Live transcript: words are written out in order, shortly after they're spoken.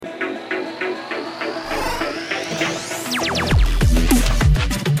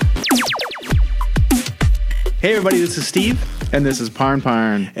Hey everybody, this is Steve. And this is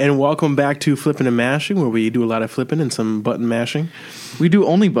Parn. And welcome back to Flipping and Mashing, where we do a lot of flipping and some button mashing. We do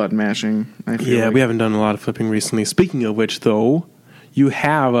only button mashing, I feel like. We haven't done a lot of flipping recently. Speaking of which, though, you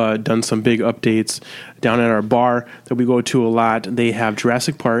have done some big updates down at our bar that we go to a lot. They have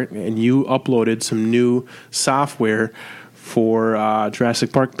Jurassic Park, and you uploaded some new software for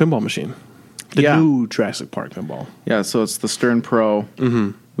Jurassic Park pinball machine. The new Jurassic Park pinball. Yeah, so it's the Stern Pro.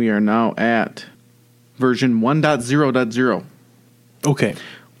 Mm-hmm. We are now at version 1.0.0. Okay.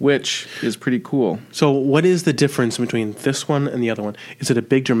 Which is pretty cool. So what is the difference between this one and the other one? Is it a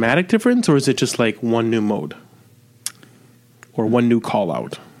big dramatic difference, or is it just like one new mode? Or one new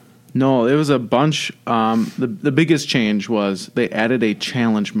call-out? No, it was a bunch. The biggest change was they added a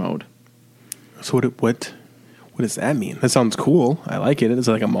challenge mode. So what does that mean? That sounds cool. I like it. Is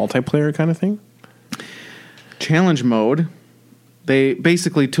it like a multiplayer kind of thing? Challenge mode, they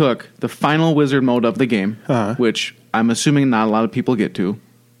basically took the final wizard mode of the game, which I'm assuming not a lot of people get to,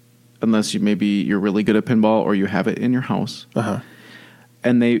 unless you're really good at pinball or you have it in your house.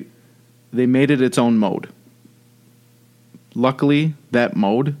 And they made it its own mode. Luckily, that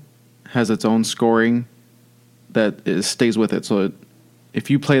mode has its own scoring that stays with it. So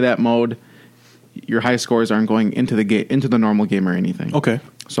if you play that mode, your high scores aren't going into the normal game or anything. Okay.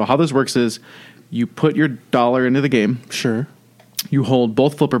 So how this works is you put your dollar into the game. Sure. You hold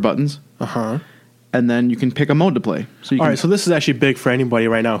both flipper buttons. And then you can pick a mode to play. All right, so this is actually big for anybody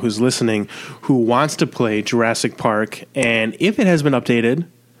right now who's listening who wants to play Jurassic Park. And if it has been updated,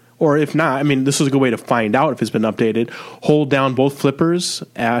 or if not, I mean, this is a good way to find out if it's been updated. Hold down both flippers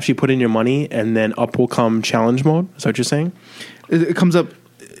after you put in your money, and then up will come challenge mode. Is that what you're saying? It comes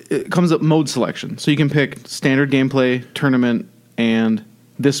up mode selection. So you can pick standard gameplay, tournament, and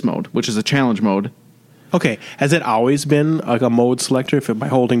this mode, which is a challenge mode. Okay. Has it always been like a mode selector by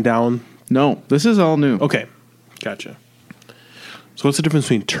holding down? No, this is all new. Okay. Gotcha. So what's the difference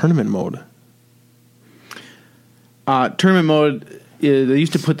between tournament mode? Tournament mode, they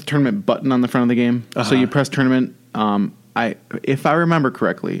used to put the tournament button on the front of the game. So you press tournament. If I remember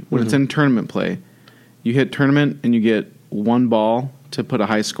correctly, when it's in tournament play, you hit tournament and you get one ball to put a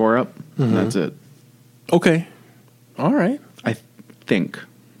high score up. And that's it. Okay. All right. I think.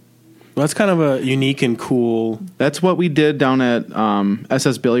 Well, that's kind of a unique and cool. That's what we did down at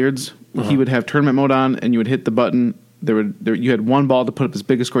SS Billiards. He would have tournament mode on, and you would hit the button. You had one ball to put up as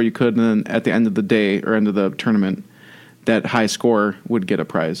big a score you could, and then at the end of the day or end of the tournament, that high score would get a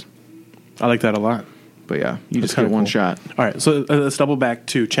prize. I like that a lot. But yeah, you just get one shot. All right, so let's double back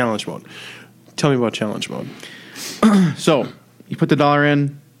to challenge mode. Tell me about challenge mode. So you put the dollar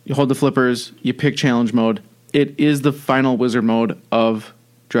in, you hold the flippers, you pick challenge mode. It is the final wizard mode of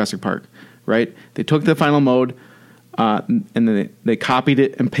Jurassic Park, right? They took the final mode and then they copied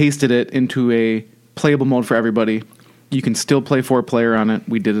it and pasted it into a playable mode for everybody. You can still play 4-player on it.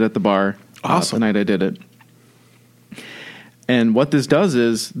 We did it at the bar. Awesome. The night I did it. And what this does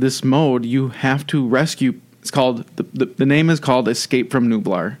is, this mode, you have to rescue. It's called, the name is called Escape from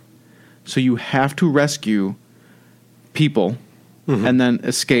Nublar. So you have to rescue people and then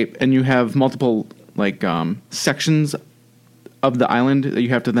escape. And you have multiple sections of the island that you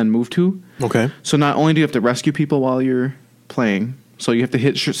have to then move to. Okay. So not only do you have to rescue people while you're playing, so you have to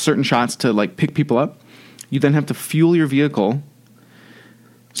hit certain shots to pick people up, you then have to fuel your vehicle.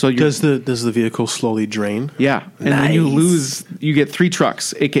 So does the vehicle slowly drain? Yeah. And then you get 3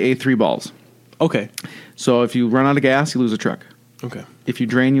 trucks, aka 3 balls. Okay. So if you run out of gas, you lose a truck. Okay. If you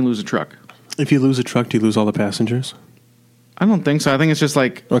drain, you lose a truck. If you lose a truck, do you lose all the passengers? I don't think so. I think it's just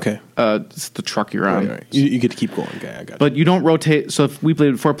it's the truck you're on. Right. You get to keep going. Okay, I got But you don't rotate. So if we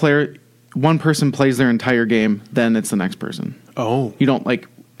played 4-player, one person plays their entire game, then it's the next person. Oh. You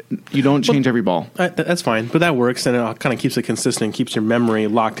don't change every ball. That's fine, but that works, and it kind of keeps it consistent, keeps your memory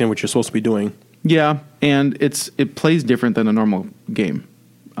locked in what you're supposed to be doing. Yeah, and it plays different than a normal game.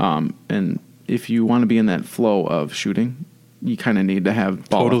 And if you want to be in that flow of shooting, you kind of need to have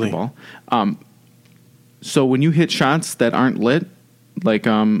ball after ball. So when you hit shots that aren't lit, like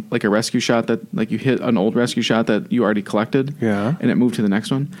a rescue shot that you hit an old rescue shot that you already collected, and it moved to the next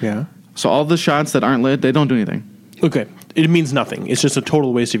one. Yeah. So all the shots that aren't lit, they don't do anything. Okay. It means nothing. It's just a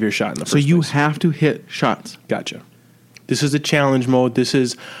total waste of your shot in the first place. So you have to hit shots. Gotcha. This is a challenge mode. This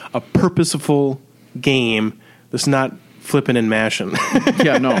is a purposeful game. This is not flipping and mashing.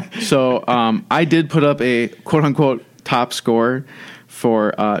 Yeah, no. So I did put up a quote-unquote top score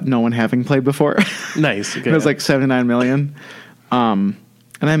for no one having played before. Nice. Okay. It was 79 million. And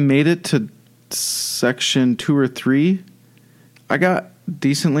I made it to section 2 or 3. I got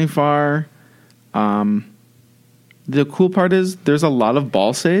decently far. The cool part is there's a lot of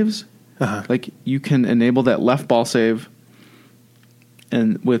ball saves. Like you can enable that left ball save,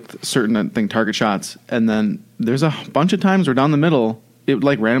 and with certain target shots, and then there's a bunch of times where down the middle it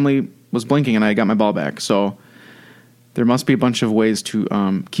like randomly was blinking and I got my ball back. So there must be a bunch of ways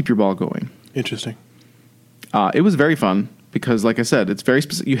to keep your ball going. Interesting. It was very fun because, like I said, it's very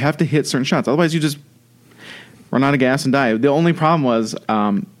specific. You have to hit certain shots, otherwise you just run out of gas and die. The only problem was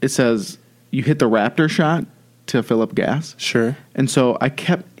it says you hit the Raptor shot to fill up gas. Sure. And so I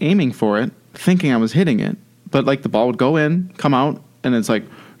kept aiming for it, thinking I was hitting it, but like the ball would go in, come out, and it's like,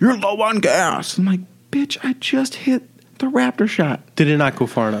 you're low on gas. I'm like, bitch, I just hit the Raptor shot. Did it not go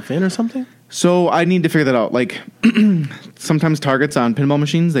far enough in or something? So I need to figure that out. Like sometimes targets on pinball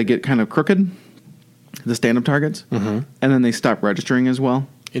machines, they get kind of crooked, the stand-up targets, and then they stop registering as well.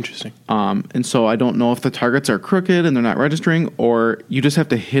 Interesting. And so I don't know if the targets are crooked and they're not registering, or you just have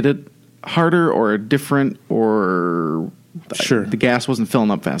to hit it harder or different, or Sure. the gas wasn't filling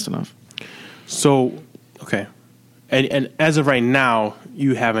up fast enough. So, okay. And as of right now,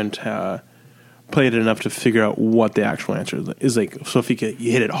 you haven't played it enough to figure out what the actual answer is. Like, so if you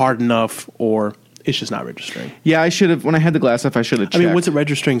hit it hard enough, or it's just not registering. Yeah, I should have. When I had the glass off, I should have checked. I mean, was it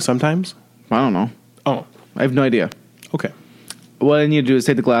registering sometimes? I don't know. Oh, I have no idea. okay. What I need to do is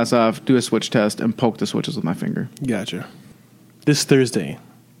take the glass off, do a switch test, and poke the switches with my finger. Gotcha. This Thursday,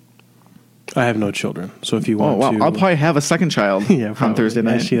 I have no children, so if you want to... I'll probably have a second child on Thursday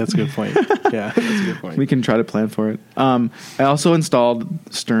night. Actually, that's a good point. Yeah, that's a good point. We can try to plan for it. I also installed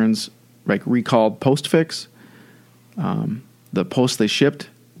Stern's recalled post fix. The post they shipped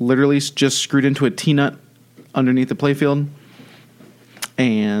literally just screwed into a T-nut underneath the playfield,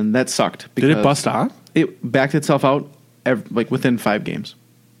 and that sucked. Did it bust off? It backed itself out within 5 games.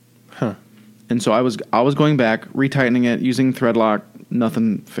 Huh. And so I was going back, retightening it, using thread lock.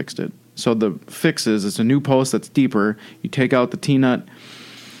 Nothing fixed it. So the fix is it's a new post that's deeper. You take out the T-nut,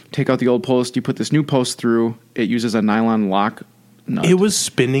 take out the old post, you put this new post through. It uses a nylon lock nut. It was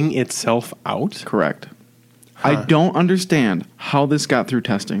spinning itself out? Correct. I don't understand how this got through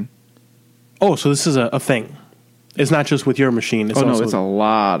testing. Oh, so this is a thing. It's not just with your machine. It's It's a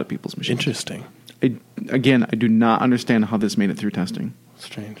lot of people's machines. Interesting. I do not understand how this made it through testing.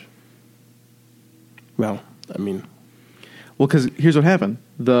 Strange. Well, I mean... Well, because here's what happened.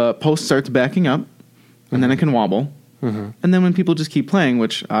 The post starts backing up, and then it can wobble. And then when people just keep playing,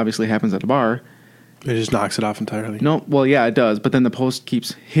 which obviously happens at a bar... It just knocks it off entirely. No, well, yeah, it does. But then the post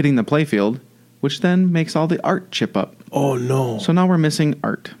keeps hitting the playfield, which then makes all the art chip up. Oh, no. So now we're missing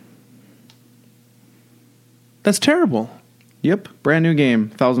art. That's terrible. Yep. Brand new game.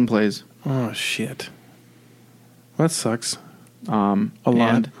 1,000 plays. Oh, shit. That sucks. A lot.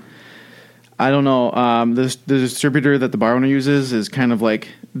 And I don't know. The distributor that the bar owner uses is kind of like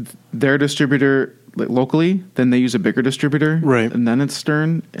their distributor locally. Then they use a bigger distributor. Right. And then it's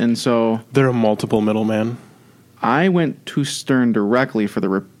Stern. And so... They're a multiple middleman. I went to Stern directly for the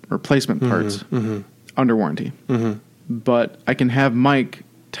replacement parts under warranty. But I can have Mike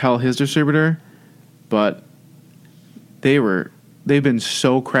tell his distributor, but they've been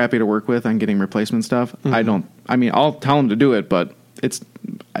so crappy to work with on getting replacement stuff. I'll tell them to do it, but it's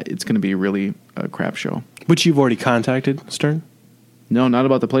going to be really a crap show. Which you've already contacted, Stern? No, not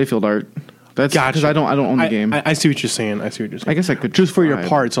about the playfield art. That's because I don't own the game. I see what you're saying. I guess I could just for your try,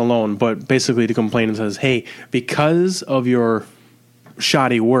 parts alone, but basically to complain and says, "Hey, because of your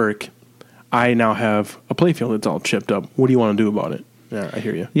shoddy work, I now have a playfield that's all chipped up. What do you want to do about it?" Yeah, I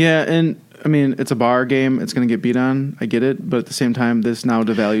hear you. Yeah, and I mean it's a bar game. It's going to get beat on. I get it, but at the same time, this now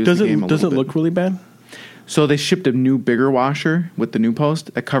devalues the game a little bit. Does it look really bad? So they shipped a new, bigger washer with the new post.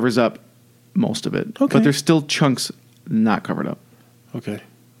 It covers up most of it, Okay. but there's still chunks not covered up. Okay.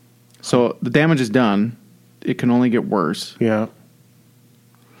 So the damage is done. It can only get worse. Yeah.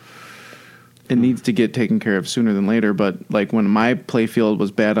 It needs to get taken care of sooner than later. But like when my playfield was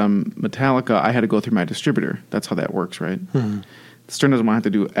bad on Metallica, I had to go through my distributor. That's how that works, right? Stern doesn't want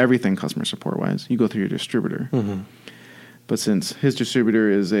to do everything customer support wise. You go through your distributor. But since his distributor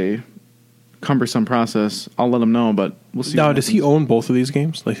is a cumbersome process, I'll let him know. But we'll see. Now, does he own both of these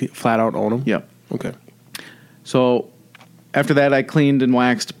games? Like, he flat out own them? Yep. Okay. So after that, I cleaned and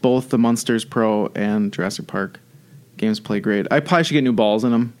waxed both the Munsters Pro and Jurassic Park. Games play great. I probably should get new balls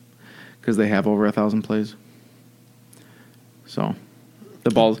in them because they have over 1,000 plays. So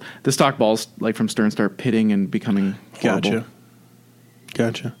the stock balls, like from Stern, start pitting and becoming horrible.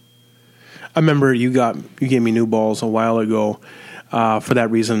 Gotcha. I remember you gave me new balls a while ago for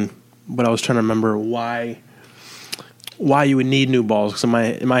that reason, but I was trying to remember why you would need new balls, because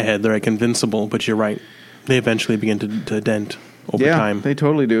in my head they're like invincible, but you're right. They eventually begin to dent over time. Yeah, they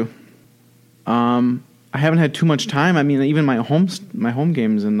totally do. I haven't had too much time. I mean, even my home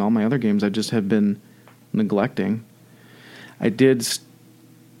games and all my other games, I just have been neglecting. I did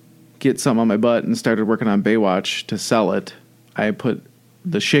get something on my butt and started working on Baywatch to sell it. I put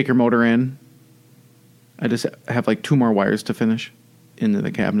the shaker motor in. I just have like 2 more wires to finish into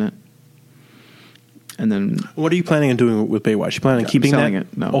the cabinet. And then... What are you planning on doing with Baywatch? You planning on keeping selling that?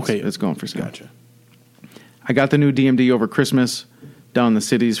 it. No, okay. It's going for sale. Gotcha. I got the new DMD over Christmas down in the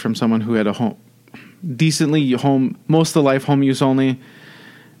cities from someone who had a home, most of the life home use only.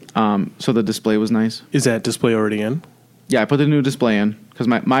 So the display was nice. Is that display already in? Yeah, I put the new display in because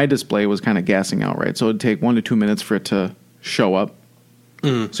my display was kind of gassing out, right? So it'd take 1 to 2 minutes for it to show up.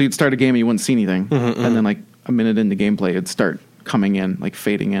 So you'd start a game and you wouldn't see anything. And then like a minute into gameplay, it'd start coming in, like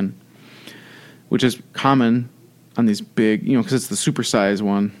fading in, which is common on these big, because it's the supersize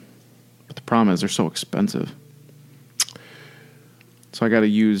one. But the problem is they're so expensive. So I got a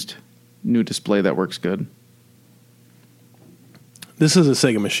used new display that works good. This is a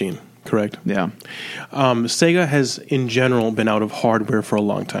Sega machine, correct? Yeah. Sega has, in general, been out of hardware for a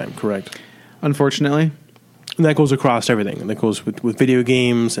long time, correct? Unfortunately. And that goes across everything. That goes with video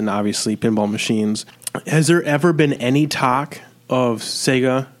games and obviously pinball machines. Has there ever been any talk of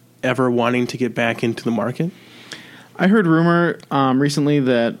Sega ever wanting to get back into the market? I heard rumor recently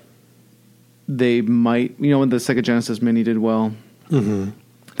that they might, when the Sega Genesis Mini did well,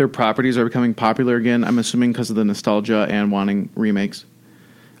 their properties are becoming popular again. I'm assuming because of the nostalgia and wanting remakes.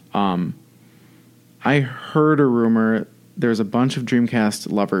 I heard a rumor there's a bunch of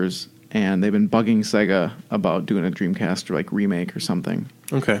Dreamcast lovers, and they've been bugging Sega about doing a Dreamcast or like remake or something.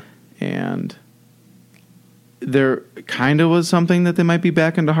 Okay. And there kind of was something that they might be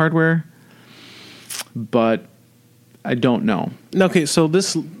back into hardware, but I don't know. Okay, so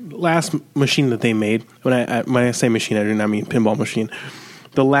this last machine that they made, when I say machine, I do not mean pinball machine.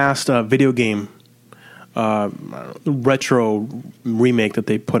 The last video game retro remake that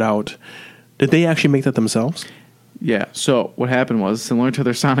they put out, did they actually make that themselves? Yeah. So what happened was, similar to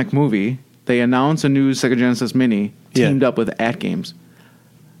their Sonic movie, they announced a new Sega Genesis Mini teamed up with At-Games.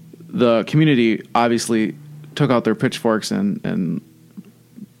 The community obviously took out their pitchforks and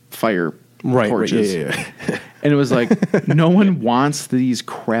fire torches. Right, yeah. And it was like, no one wants these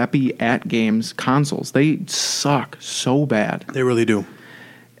crappy At-Games consoles. They suck so bad. They really do.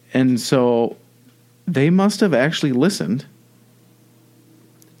 And so they must have actually listened.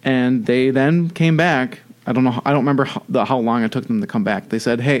 And they then came back. I don't know. I don't remember how long it took them to come back. They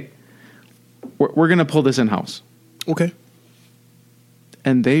said, hey, we're going to pull this in-house. Okay.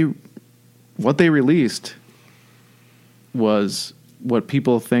 And what they released was what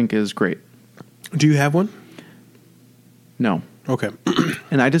people think is great. Do you have one? No. Okay.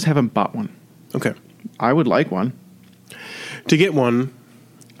 And I just haven't bought one. Okay. I would like one. To get one,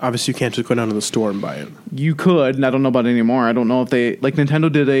 obviously you can't just go down to the store and buy it. You could, and I don't know about it anymore. I don't know if they... Like,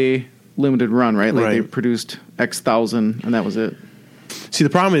 Nintendo did a limited run, right? Like, they produced X thousand, and that was it. See, the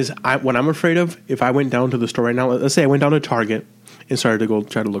problem is, what I'm afraid of, if I went down to the store right now, let's say I went down to Target and started to go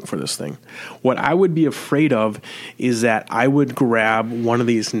try to look for this thing. What I would be afraid of is that I would grab one of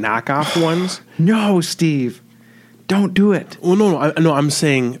these knockoff ones. No, Steve. Don't do it. Well, no, I'm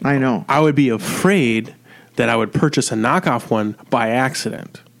saying... I know. I would be afraid that I would purchase a knockoff one by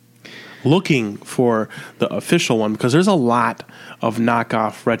accident, looking for the official one, because there's a lot of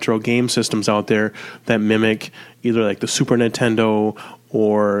knockoff retro game systems out there that mimic either like the Super Nintendo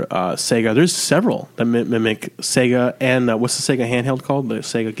or Sega. There's several that mimic Sega and what's the Sega handheld called? The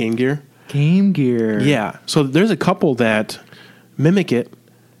Sega Game Gear? Game Gear. Yeah. So there's a couple that mimic it,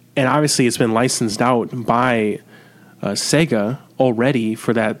 and obviously it's been licensed out by Sega already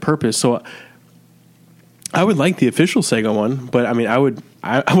for that purpose. So I would like the official Sega one, but I mean,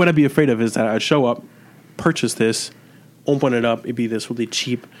 what I'd be afraid of is that I'd show up, purchase this, open it up, it'd be this really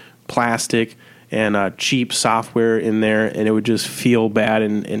cheap plastic and cheap software in there, and it would just feel bad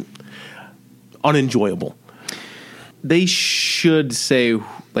and unenjoyable. They should say,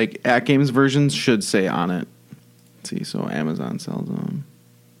 like, At-Games versions should say on it. Let's see, so Amazon sells them.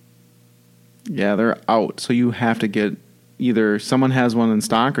 Yeah, they're out. So you have to get either someone has one in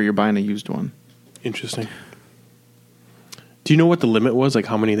stock or you're buying a used one. Interesting. Do you know what the limit was? Like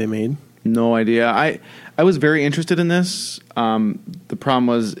how many they made? No idea. I was very interested in this. The problem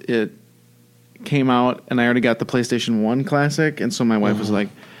was it came out and I already got the PlayStation 1 Classic. And so my wife was like,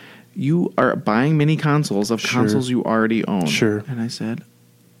 you are buying mini consoles of consoles you already own. Sure. And I said,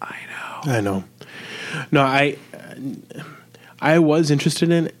 I know. No, I was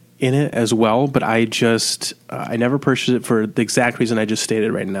interested in it as well, but I just I never purchased it for the exact reason I just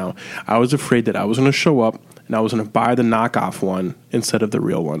stated right now. I was afraid that I was going to show up and I was going to buy the knockoff one instead of the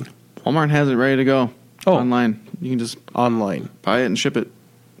real one. Walmart has it ready to go. online. You can just online. buy it and ship it.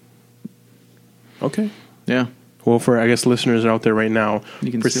 Okay. Yeah. Well, for I guess listeners out there right now,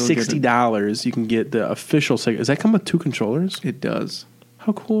 You can for still get it. $60, you can get the official Sega. Does that come with 2 controllers? It does.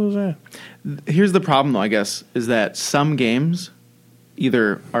 How cool is that? Here's the problem, though, I guess, is that some games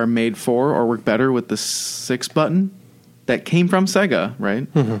either are made for or work better with the 6 button that came from Sega,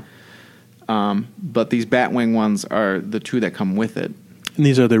 right? Mm-hmm. But these Batwing ones are the 2 that come with it. And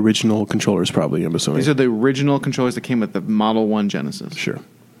these are the original controllers, probably. I'm assuming. These are the original controllers that came with the Model 1 Genesis. Sure.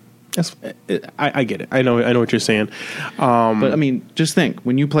 That's, I get it. I know what you're saying. But I mean, just think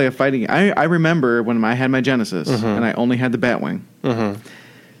when you play a fighting. I remember when I had my Genesis and I only had the Batwing.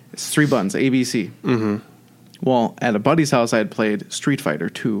 It's 3 buttons, A, B, C. Well, at a buddy's house, I had played Street Fighter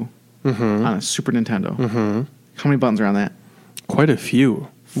 2 on a Super Nintendo. How many buttons are on that? Quite a few.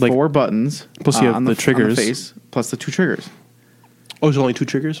 4 buttons. Plus you have on the triggers. on the face, plus the 2 triggers. Oh, there's only 2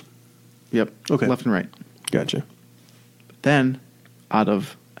 triggers? Yep. Okay. Left and right. Gotcha. Then, out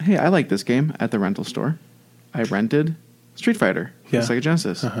of hey, I like this game at the rental store, I rented Street Fighter for Yeah. the Sega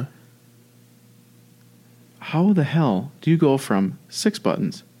Genesis. Uh-huh. How the hell do you go from 6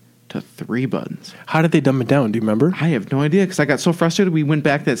 buttons to 3 buttons? How did they dumb it down? Do you remember? I have no idea because I got so frustrated. We went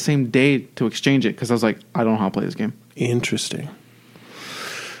back that same day to exchange it because I was like, I don't know how to play this game. Interesting.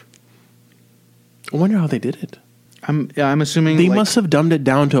 I wonder how they did it. I'm assuming They like, must have dumbed it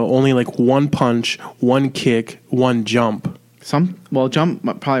down to only like 1 punch, 1 kick, 1 jump.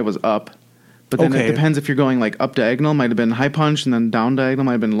 jump probably was up, but then Okay. it depends if you're going like up diagonal might have been high punch and then down diagonal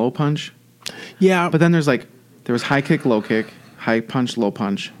might have been low punch. Yeah, But then there was high kick, low kick, high punch, low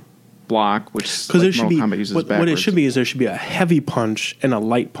punch, block, which because there should Mortal be Kombat uses what it backwards. should be is there should be a heavy punch and a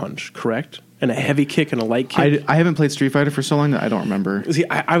light punch, correct? And a heavy kick and a light kick. I haven't played Street Fighter for so long that I don't remember. See,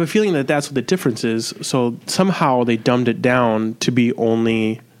 I have a feeling that that's what the difference is. So somehow they dumbed it down to be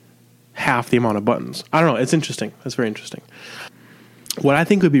only half the amount of buttons. I don't know. It's interesting. That's very interesting. What I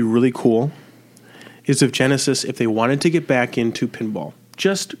think would be really cool is if Genesis, if they wanted to get back into pinball,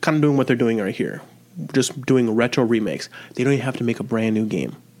 just kind of doing what they're doing right here, just doing retro remakes. They don't even have to make a brand new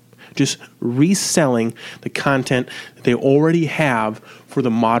game. Just reselling the content that they already have for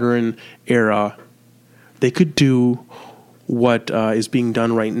the modern era. They could do what is being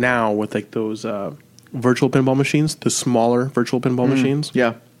done right now with like those virtual pinball machines, the smaller virtual pinball machines.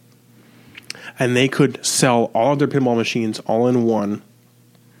 Yeah. And they could sell all of their pinball machines all in one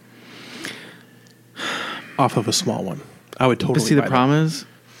off of a small one. I would totally But see, the buy that. problem is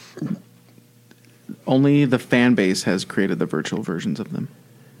only the fan base has created the virtual versions of them.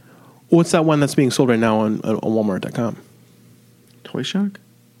 What's that one that's being sold right now on Walmart.com? Toy Shock?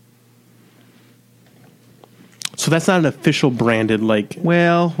 So that's not an official branded like.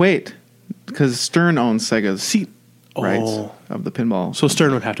 Well, wait. Because Stern owns Sega's See, rights oh, of the pinball. so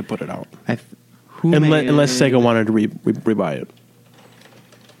Stern would have to put it out Who unless made- Sega wanted to rebuy it.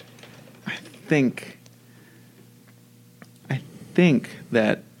 I think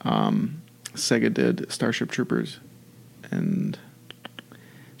that Sega did Starship Troopers, and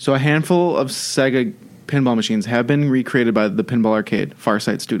so a handful of Sega pinball machines have been recreated by the Pinball Arcade,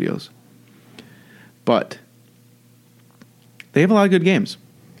 Farsight Studios, but they have a lot of good games: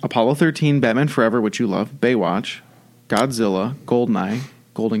 Apollo 13, Batman Forever, which you love, Baywatch, Godzilla, GoldenEye,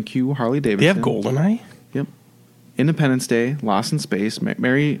 Golden Q, Harley Davidson. They have GoldenEye. Yep. Independence Day, Lost in Space,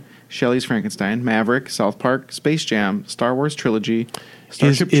 Mary Shelley's Frankenstein, Maverick, South Park, Space Jam, Star Wars Trilogy,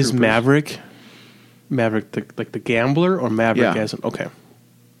 Starship Is Troopers. Maverick the gambler or Maverick Yeah. as an okay?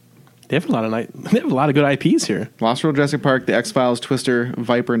 They have a lot of good IPs here. Lost World, Jurassic Park, The X-Files, Twister,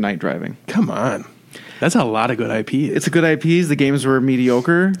 Viper, Night Driving. Come on, that's a lot of good IPs. It's a good IPs. The games were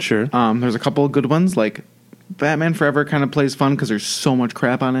mediocre. Sure. There's a couple of good ones, like Batman Forever kind of plays fun because there's so much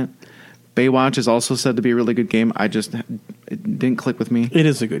crap on it. Baywatch is also said to be a really good game. It didn't click with me. It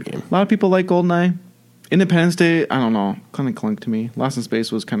is a good game. A lot of people like GoldenEye. Independence Day, I don't know, kind of clunk to me. Lost in Space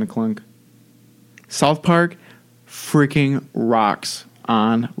was kind of clunk. South Park freaking rocks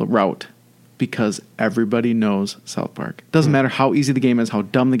on Route because everybody knows South Park. Doesn't matter how easy the game is, how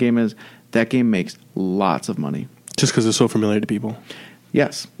dumb the game is, that game makes lots of money. Just because it's so familiar to people.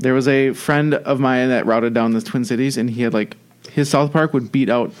 Yes. There was a friend of mine that routed down the Twin Cities, and he had like, his South Park would beat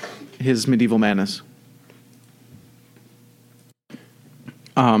out his Medieval Madness.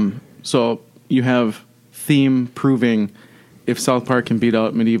 So you have Theme proving if South Park can beat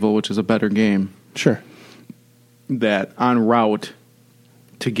out Medieval, which is a better game, Sure. that on Route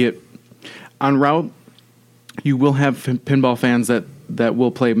you will have pinball fans that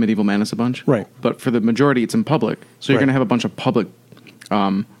will play Medieval Madness a bunch. Right. But for the majority, it's in public. So you're Right. going to have a bunch of public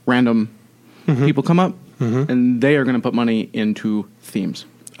random people come up, and they are going to put money into themes.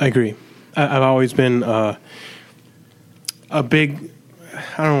 I agree. I've always been a big,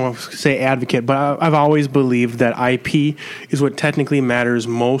 I don't know if I say advocate, but I've always believed that IP is what technically matters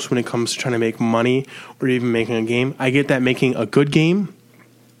most when it comes to trying to make money or even making a game. I get that making a good game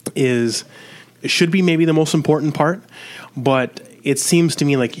it should be maybe the most important part, but it seems to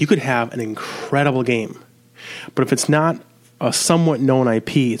me like you could have an incredible game, but if it's not a somewhat known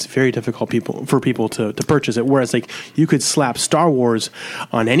IP, it's very difficult for people to purchase it. Whereas like you could slap Star Wars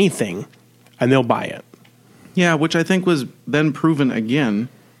on anything and they'll buy it. Yeah, which I think was then proven again,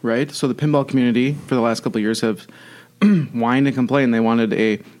 right? So the pinball community for the last couple of years have whined and complained. They wanted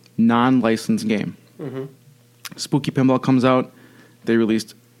a non-licensed game. Mm-hmm. Spooky Pinball comes out. They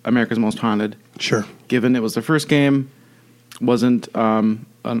released America's Most Haunted. Sure. Given it was the first game, wasn't a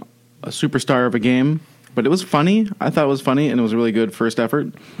superstar of a game, but it was funny. I thought it was funny, and it was a really good first effort,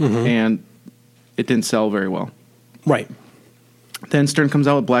 and it didn't sell very well. Right. Then Stern comes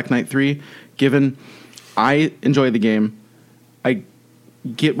out with Black Knight 3. Given I enjoy the game, I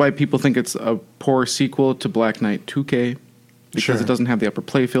get why people think it's a poor sequel to Black Knight 2K because it doesn't have the upper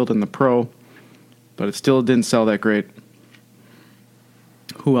playfield and the Pro, but it still didn't sell that great.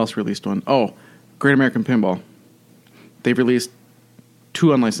 Who else released one? Oh, Great American Pinball. They've released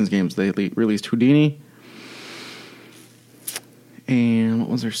 2 unlicensed games. They released Houdini, and what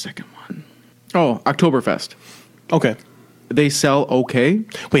was their second one? Oh, Oktoberfest. Okay. They sell okay.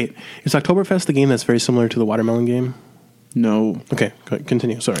 Wait, is Oktoberfest the game that's very similar to the watermelon game? No. Okay,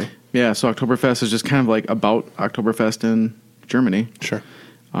 continue. Sorry. Yeah, so Oktoberfest is just kind of like about Oktoberfest in Germany. Sure.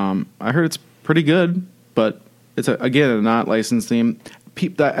 I heard it's pretty good, but it's, again, a not licensed theme.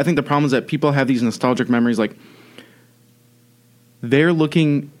 I think the problem is that people have these nostalgic memories. Like, they're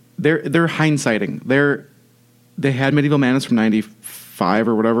hindsighting. They had Medieval Madness from 95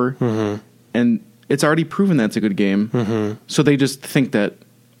 or whatever, and it's already proven that's a good game. So they just think that,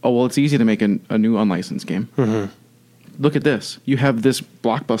 oh, well, it's easy to make a new unlicensed game. Look at this. You have this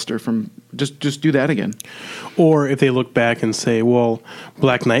blockbuster from... Just do that again. Or if they look back and say, well,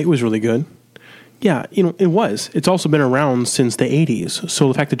 Black Knight was really good. Yeah, it was. It's also been around since the 80s. So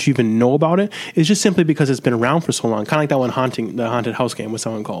the fact that you even know about it is just simply because it's been around for so long. Kind of like that one the Haunted House game. What's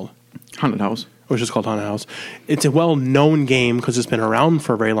that one called? Haunted House. It was just called Haunted House. It's a well-known game because it's been around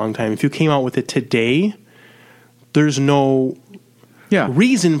for a very long time. If you came out with it today, there's no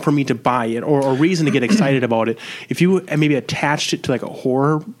reason for me to buy it or reason to get excited about it. If you maybe attached it to like a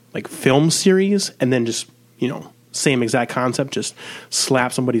horror like film series and then just, same exact concept, just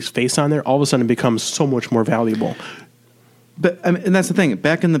slap somebody's face on there, all of a sudden it becomes so much more valuable. But and that's the thing.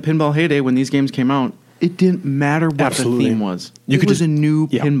 Back in the pinball heyday when these games came out, it didn't matter what the theme was. It was a new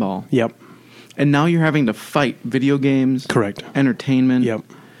pinball. Yep. And now you're having to fight video games. Correct. Entertainment. Yep.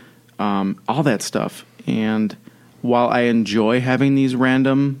 All that stuff. And while I enjoy having these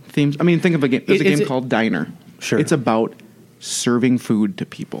random themes, I mean, think of a game. There's a game called Diner. Sure. It's about serving food to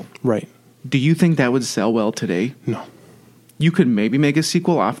people. Right. Do you think that would sell well today? No. You could maybe make a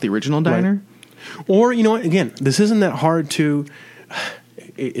sequel off the original Diner. Right. Or, you know what, again, this isn't that hard to...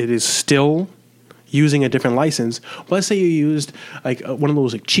 It is still using a different license. But let's say you used like one of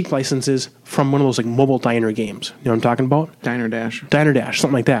those like cheap licenses from one of those like mobile diner games. You know what I'm talking about? Diner Dash,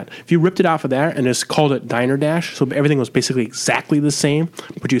 something like that. If you ripped it off of that and just called it Diner Dash, so everything was basically exactly the same,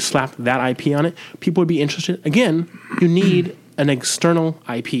 but you slapped that IP on it, people would be interested. Again, you need an external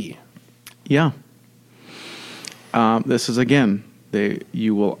IP. Yeah. This is, again,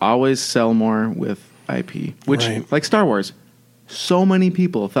 you will always sell more with IP, which, like Star Wars, so many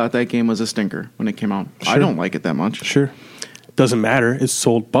people thought that game was a stinker when it came out. Sure. I don't like it that much. Sure. Doesn't matter. It's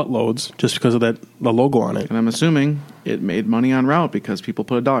sold buttloads just because of the logo on it. And I'm assuming it made money on route because people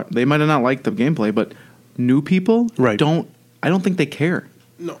put $1. They might have not liked the gameplay, but new people I don't think they care.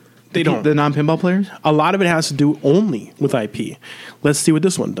 No. They don't. The non-pinball players? A lot of it has to do only with IP. Let's see what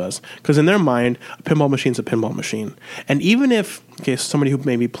this one does. Because in their mind, a pinball machine's a pinball machine. And even if, somebody who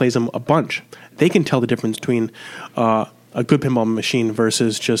maybe plays them a bunch, they can tell the difference between a good pinball machine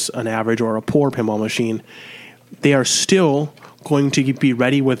versus just an average or a poor pinball machine. They are still going to be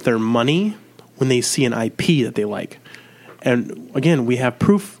ready with their money when they see an IP that they like. And again, we have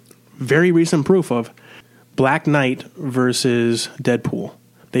proof, very recent proof of Black Knight versus Deadpool.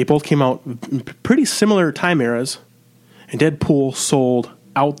 They both came out pretty similar time eras, and Deadpool sold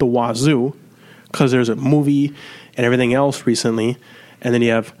out the wazoo because there's a movie and everything else recently. And then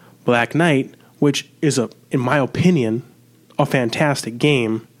you have Black Knight, which is, in my opinion, a fantastic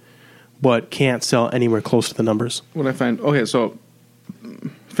game, but can't sell anywhere close to the numbers. What I find... Okay, so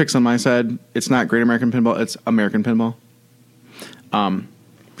fix on my side, it's not Great American Pinball, it's American Pinball.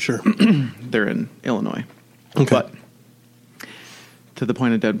 Sure. They're in Illinois. Okay. But... to the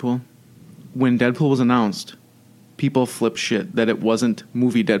point of Deadpool, when Deadpool was announced, people flipped shit that it wasn't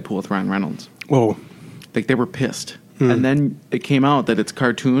movie Deadpool with Ryan Reynolds. Whoa. Like, they were pissed. And then it came out that it's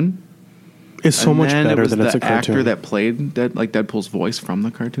cartoon. It's so much better than it's a the cartoon. actor that played Deadpool's voice from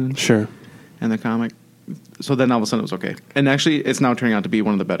the cartoon Sure. and the comic. So then all of a sudden it was okay. And actually, it's now turning out to be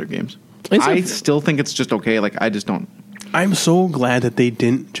one of the better games. I still think it's just okay. Like, I just don't. I'm so glad that they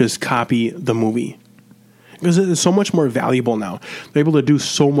didn't just copy the movie. Because it's so much more valuable now. They're able to do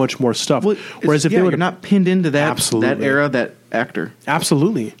so much more stuff. Well, Whereas if they were you're not pinned into that Absolutely. that era, that actor.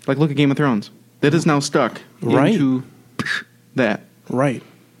 Absolutely. Like, look at Game of Thrones. That is now stuck Right. into that. Right.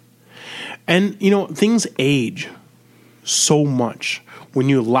 And, you know, things age so much when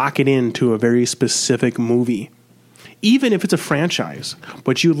you lock it into a very specific movie. Even if it's a franchise,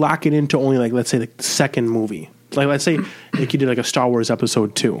 but you lock it into only, like, let's say, the second movie. Like, let's say, like you did, like, a Star Wars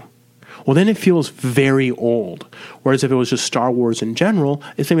Episode 2. Well, then it feels very old. Whereas if it was just Star Wars in general,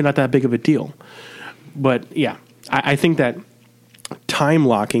 it's maybe not that big of a deal. But, yeah, I think that time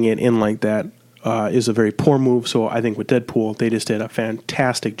locking it in like that is a very poor move. So I think with Deadpool, they just did a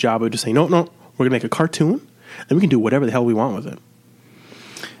fantastic job of just saying, no, we're going to make a cartoon, and we can do whatever the hell we want with it.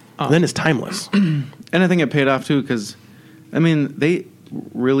 And then it's timeless. And I think it paid off, too, because, I mean, they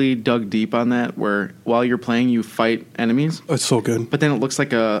really dug deep on that, where while you're playing, you fight enemies. It's so good. But then it looks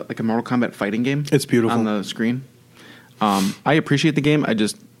like a Mortal Kombat fighting game. It's beautiful. On the screen. I appreciate the game.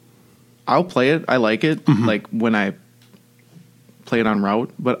 I'll play it. I like it. Mm-hmm. Like when I play it on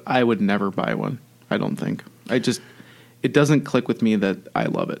route, but I would never buy one. I don't think. It doesn't click with me that I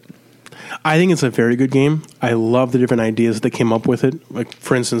love it. I think it's a very good game. I love the different ideas that came up with it. Like,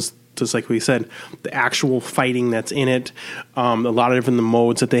 for instance, just like we said, the actual fighting that's in it, a lot of different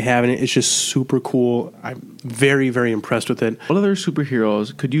modes that they have in it. It's just super cool. I'm very, very impressed with it. What other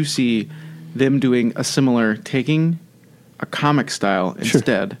superheroes could you see them doing a similar, taking a comic style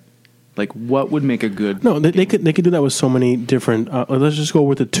instead? Like, what would make a good? No, they could do that with so many different. Let's just go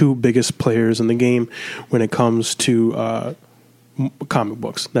with the two biggest players in the game when it comes to comic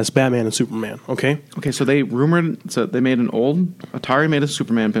books. That's Batman and Superman. Okay. Okay, so they made an old Atari made a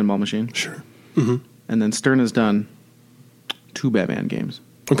Superman pinball machine. Sure. And then Stern has done 2 Batman games.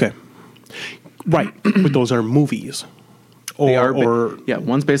 Okay. Right, but those are movies.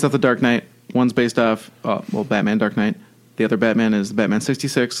 One's based off the Dark Knight. One's based off Batman Dark Knight. The other Batman is the Batman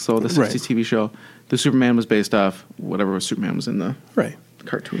 66, so the 60s Right. TV show. The Superman was based off whatever Superman was in the Right.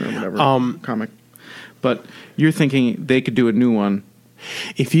 cartoon or whatever comic. But you're thinking they could do a new one.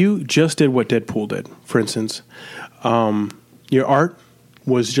 If you just did what Deadpool did, for instance, your art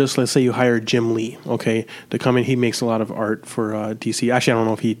was just, let's say you hired Jim Lee, okay, to come in. He makes a lot of art for DC. Actually, I don't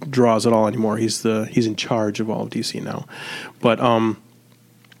know if he draws at all anymore. He's in charge of all of DC now. But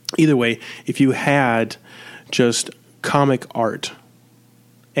either way, if you had just comic art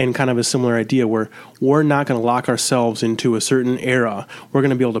and kind of a similar idea where we're not going to lock ourselves into a certain era, we're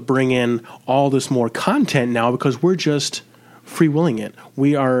going to be able to bring in all this more content now because we're just free-willing it.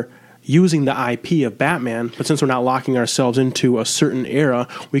 We are using the IP of Batman, but since we're not locking ourselves into a certain era,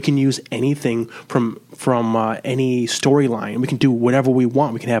 we can use anything from any storyline. We can do whatever we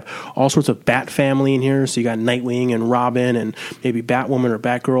want. We can have all sorts of Bat family in here. So you got Nightwing and Robin and maybe Batwoman or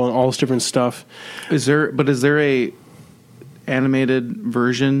Batgirl and all this different stuff. Is there a animated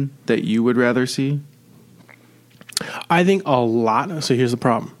version that you would rather see? I think a lot. So here's the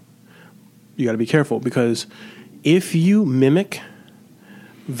problem. You got to be careful because if you mimic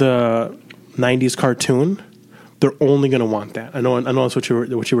the 90s cartoon, they're only going to want that. I know that's what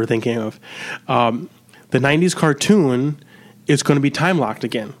you were thinking of. The 90s cartoon is going to be time locked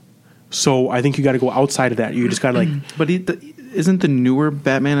again. So I think you got to go outside of that. You just got to like. But isn't the newer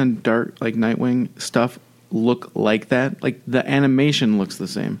Batman and Nightwing stuff look like that? Like the animation looks the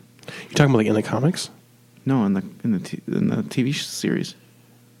same. You're talking about like in the comics? No, in the TV series.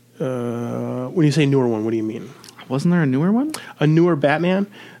 When you say newer one, what do you mean? Wasn't there a newer one? A newer Batman?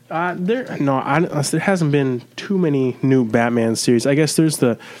 There hasn't been too many new Batman series. I guess there's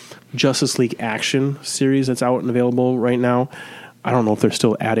the Justice League Action series that's out and available right now. I don't know if they're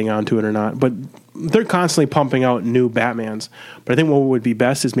still adding on to it or not, but they're constantly pumping out new Batmans. But I think what would be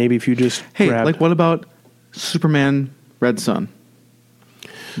best is maybe if you just like what about Superman Red Son?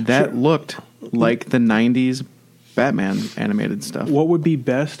 That looked like the 90s Batman animated stuff. What would be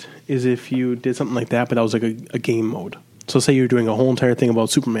best is if you did something like that, but that was like a game mode. So say you're doing a whole entire thing about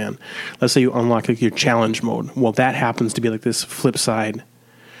Superman. Let's say you unlock like your challenge mode. Well, that happens to be like this flip side.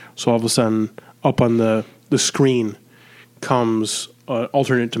 So all of a sudden, up on the screen comes an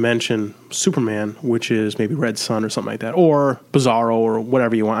alternate dimension Superman, which is maybe Red Sun or something like that, or Bizarro or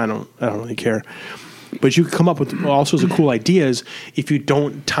whatever you want. I don't really care. But you could come up with all sorts of cool ideas if you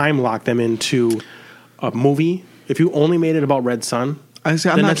don't time lock them into a movie. If you only made it about Red Sun, I'm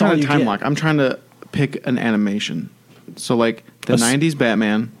then not that's all trying to you time get. lock. I'm trying to pick an animation. So like the 90s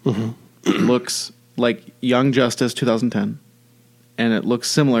Batman looks like Young Justice 2010, and it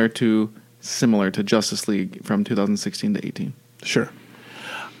looks similar to Justice League from 2016 to 18. Sure.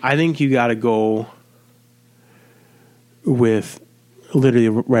 I think you got to go with literally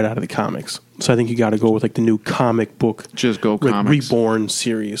right out of the comics. So I think you got to go with like the new comic book, Just go like, comics. Reborn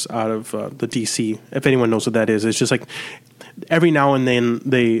series out of the DC. If anyone knows what that is, it's just like every now and then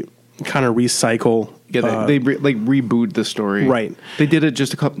they kind of recycle. Yeah, they reboot the story. Right. They did it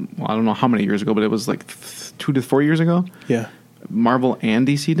just a couple. Well, I don't know how many years ago, but it was like 2 to 4 years ago. Yeah. Marvel and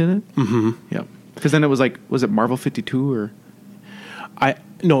DC did it. Mm-hmm. Yep. Because then it was like, was it Marvel 52 or?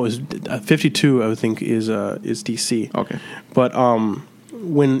 No, it was 52. I think is DC. Okay. But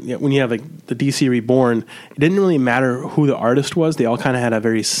when you have like the DC Reborn, it didn't really matter who the artist was. They all kind of had a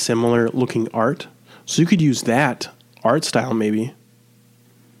very similar looking art, so you could use that art style maybe.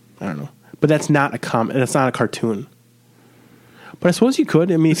 I don't know, but that's not a That's not a cartoon. But I suppose you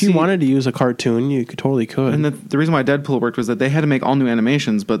could. I mean, if you wanted to use a cartoon, you totally could. And the reason why Deadpool worked was that they had to make all new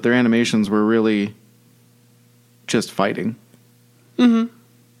animations, but their animations were really just fighting. Mm-hmm.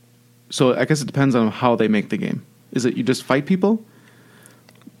 So I guess it depends on how they make the game. Is it you just fight people?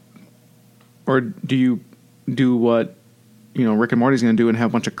 Or do you do what, Rick and Morty's going to do and have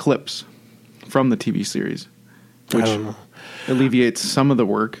a bunch of clips from the TV series? Which I don't know. alleviates some of the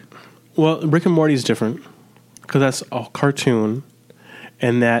work. Well, Rick and Morty is different because that's a cartoon,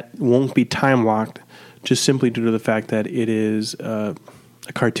 and that won't be time locked just simply due to the fact that it is a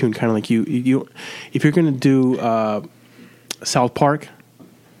cartoon, kind of like you. If you're going to do South Park,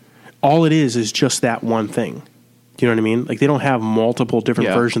 all it is just that one thing. Do you know what I mean? Like they don't have multiple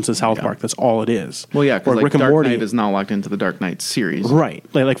different versions of South Park. That's all it is. Well, yeah, because Rick and Dark Morty Knight is now locked into the Dark Knight series. Right.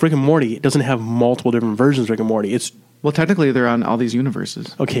 Like Rick and Morty, it doesn't have multiple different versions of Rick and Morty. It's Well, technically, they're on all these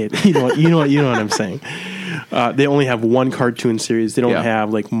universes. okay. You know what I'm saying. They only have one cartoon series. They don't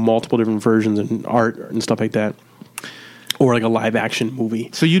have like multiple different versions and art and stuff like that, or like a live action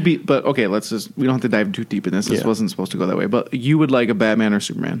movie. So you'd be, but okay, we don't have to dive too deep in this. This wasn't supposed to go that way. But you would like a Batman or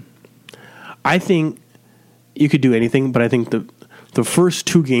Superman? I think you could do anything, but I think the first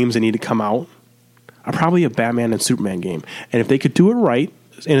 2 games that need to come out are probably a Batman and Superman game. And if they could do it right,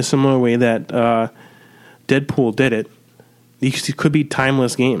 in a similar way that Deadpool did it, these could be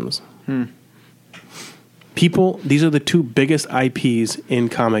timeless games. These are the 2 biggest IPs in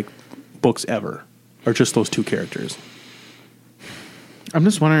comic books ever, are just those 2 characters. I'm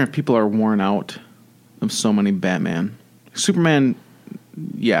just wondering if people are worn out of so many Batman. Superman,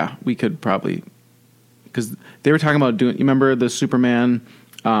 yeah, we could probably... Because they were talking about doing... You remember the Superman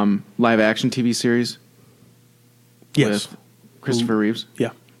live-action TV series? Yes. With Christopher Reeves?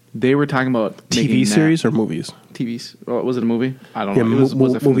 Yeah. They were talking about... TV series or movies? TVs. Oh, was it a movie? I don't Yeah, know.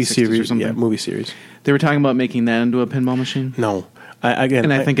 Was it from movie the 60s series or something? Yeah, movie series. They were talking about making that into a pinball machine? No. I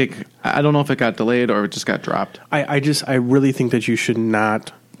think I don't know if it got delayed or it just got dropped. I really think that you should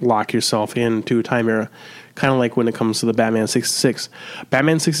not lock yourself into a time era. Kind of like when it comes to the Batman 66.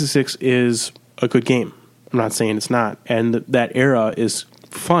 Batman 66 is a good game. I'm not saying it's not. And that era is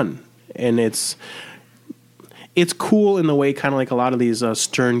fun. And it's cool in the way kind of like a lot of these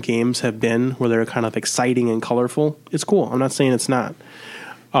Stern games have been, where they're kind of exciting and colorful. It's cool. I'm not saying it's not.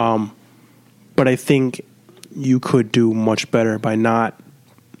 But I think you could do much better by not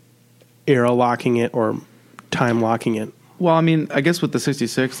era locking it or time locking it. Well, I mean, I guess with the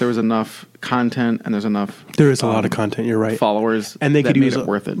 66, there was enough content and there's enough... There is a lot of content, you're right. Followers, and they that could made use it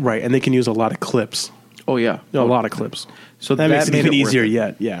worth it. Right, and they can use a lot of clips. Oh, yeah. A lot of clips. So that makes it made even worth easier it.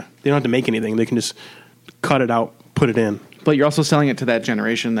 yet, yeah. They don't have to make anything. They can just cut it out, put it in. But you're also selling it to that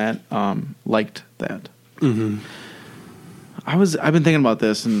generation that liked that. Mm-hmm. I've been thinking about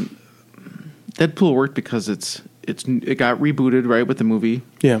this, and Deadpool worked because it got rebooted, right, with the movie.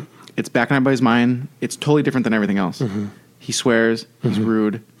 Yeah. It's back in everybody's mind. It's totally different than everything else. Mm-hmm. He swears. He's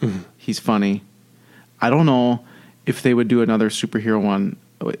rude. He's funny. I don't know if they would do another superhero one,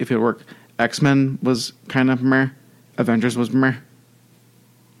 if it would work. X-Men was kind of meh. Avengers was meh.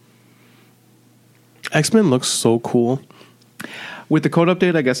 X-Men looks so cool. With the code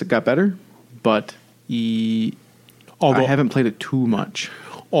update, I guess it got better, but Although I haven't played it too much.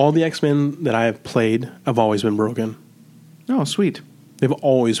 all the X-Men that I have played have always been broken. Oh, sweet. They've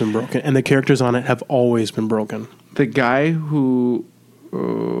always been broken. And the characters on it have always been broken. The guy who...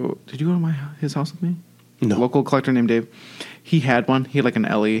 did you go to his house with me? No. A local collector named Dave. He had one. He had like an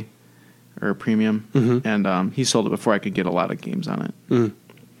LE or a premium. And he sold it before I could get a lot of games on it.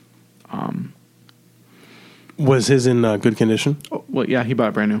 Was his in good condition? Oh, well, yeah, he bought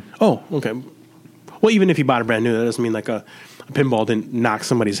it brand new. Oh, okay. Well, even if you bought it brand new, that doesn't mean like a pinball didn't knock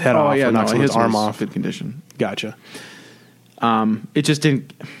somebody's head off or knock someone's arm off. Good condition. Gotcha. It just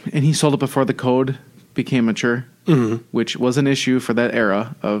didn't, and he sold it before the code became mature, which was an issue for that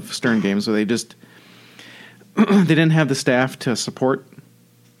era of Stern games, where they just they didn't have the staff to support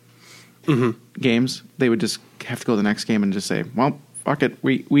games. They would just have to go to the next game and just say, "Well, fuck it,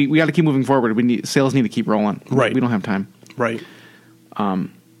 we got to keep moving forward. Sales need to keep rolling. Right, we don't have time." Right.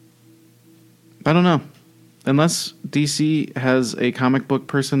 I don't know. Unless DC has a comic book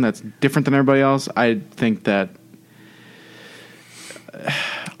person that's different than everybody else, I think that.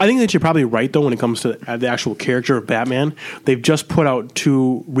 I think that you're probably right, though, when it comes to the actual character of Batman. They've just put out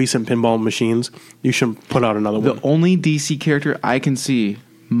 2 recent pinball machines. You should put out another one. The only DC character I can see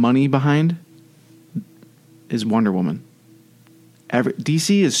money behind is Wonder Woman.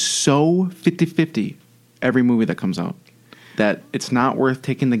 DC is so 50-50 every movie that comes out that it's not worth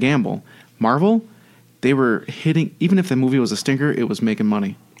taking the gamble. Marvel, they were hitting, even if the movie was a stinker, it was making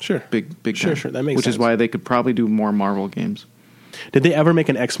money. Sure. Big Sure, time. that makes Which sense. is why they could probably do more Marvel games. Did they ever make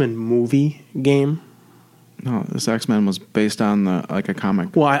an X-Men movie game? No, this X-Men was based on a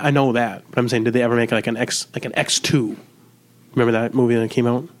comic. Well, I know that, but I'm saying, did they ever make like an X2? Remember that movie that came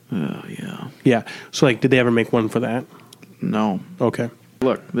out? Oh, yeah. Yeah. So, like, did they ever make one for that? No. Okay.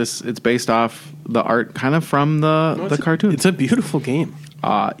 Look, it's based off the art kind of from the cartoon. It's a beautiful game.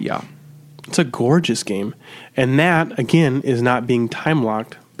 Yeah. It's a gorgeous game. And that, again, is not being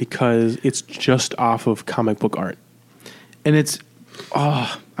time-locked because it's just off of comic book art. And it's,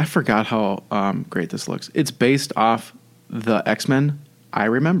 I forgot how great this looks. It's based off the X-Men I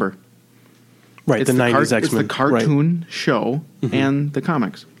remember. Right, It's the 90s X-Men. It's the cartoon show and the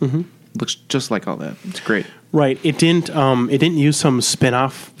comics. Looks just like all that. It's great. Right. It didn't use some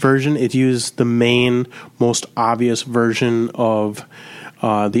spin-off version. It used the main, most obvious version of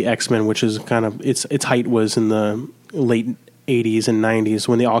the X-Men, which is kind of its height was in the late 80s and 90s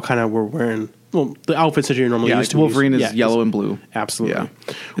when they all kind of were wearing the outfits that you're normally used to. Wolverine is yellow and blue. Absolutely.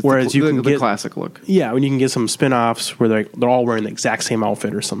 Yeah. Whereas you can the get classic look. Yeah, when you can get some spin-offs where they're all wearing the exact same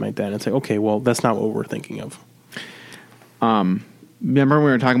outfit or something like that, and it's like, okay, well, that's not what we're thinking of. Remember when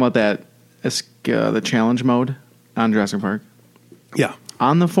we were talking about that the challenge mode on Jurassic Park? Yeah.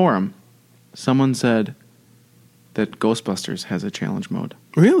 On the forum, someone said that Ghostbusters has a challenge mode.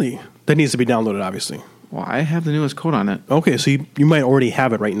 Really? That needs to be downloaded, obviously. Well, I have the newest code on it. Okay, so you might already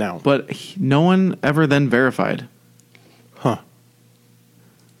have it right now. But no one ever then verified. Huh.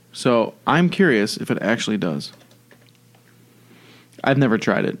 So I'm curious if it actually does. I've never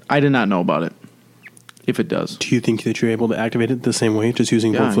tried it. I did not know about it. If it does. Do you think that you're able to activate it the same way, just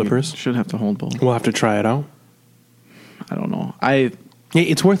using both flippers? You should have to hold both. We'll have to try it out. I don't know.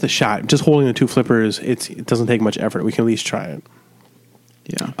 It's worth a shot. Just holding the 2 flippers, it doesn't take much effort. We can at least try it.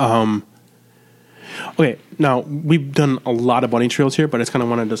 Yeah. Okay, now we've done a lot of bunny trails here, but I just kind of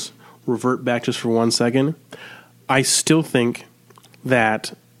want to just revert back just for 1 second. I still think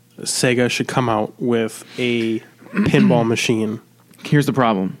that Sega should come out with a pinball machine. Here's the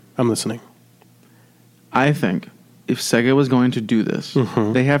problem. I'm listening. I think if Sega was going to do this,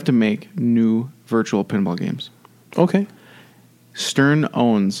 they have to make new virtual pinball games. Okay. Stern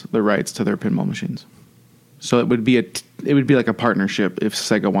owns the rights to their pinball machines. So it would be like a partnership if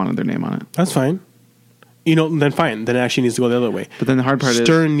Sega wanted their name on it. That's fine. Then fine. Then it actually needs to go the other way. But then the hard part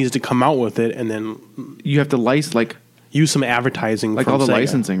Stern needs to come out with it and then you have to use some advertising like from all the Sega.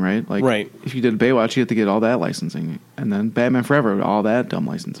 licensing, right? Like right. If you did Baywatch, you have to get all that licensing. And then Batman Forever, all that dumb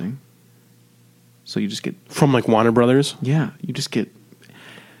licensing. So you just get from like Warner Brothers? Yeah, you get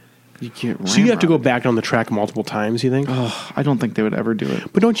so you have to go back on the track multiple times, you think? Oh, I don't think they would ever do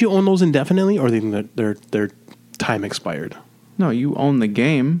it. But don't you own those indefinitely, or do you think that their time expired? No, you own the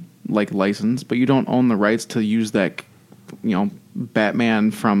game, like license, but you don't own the rights to use that,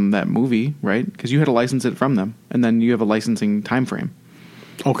 Batman from that movie, right? Because you had to license it from them, and then you have a licensing time frame.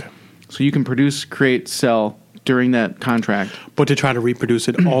 Okay. So you can produce, create, sell during that contract. But to try to reproduce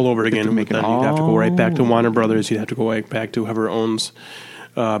it all over again, then you'd have to go right back to Warner Brothers. You'd have to go right back to whoever owns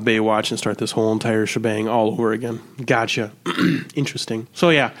Baywatch and start this whole entire shebang all over again. Gotcha. Interesting. So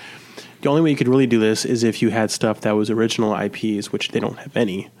yeah, the only way you could really do this is if you had stuff that was original IPs, which they don't have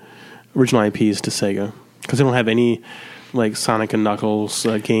any original IPs to Sega because they don't have any like Sonic and Knuckles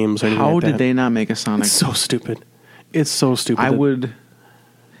games or anything How like that. did they not make a Sonic? It's so stupid. It's so stupid.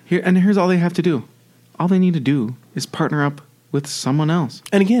 Here's all they have to do. All they need to do is partner up with someone else.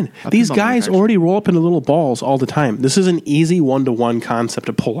 And again, these guys already roll up into little balls all the time. This is an easy 1-to-1 concept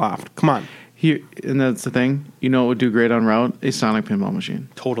to pull off. Come on. And that's the thing. What would do great on route? A Sonic pinball machine.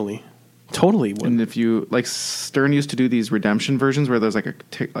 Totally. Totally would. And if you like, Stern used to do these redemption versions where there's like a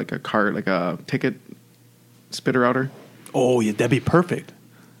ticket spitter outer. Oh, yeah, that'd be perfect.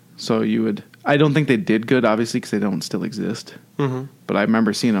 So you would. I don't think they did good, obviously, because they don't still exist. Mm-hmm. But I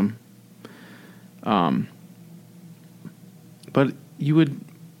remember seeing them. But you would.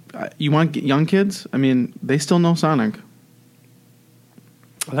 You want young kids? I mean, they still know Sonic.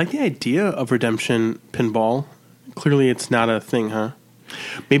 I like the idea of redemption pinball. Clearly, it's not a thing, huh?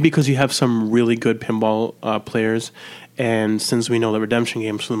 Maybe because you have some really good pinball players, and since we know that redemption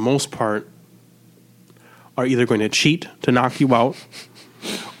games, for the most part, are either going to cheat to knock you out,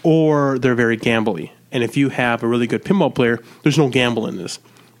 or they're very gambly. And if you have a really good pinball player, there's no gamble in this,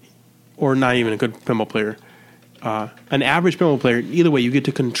 or not even a good pinball player. An average pinball player, either way, you get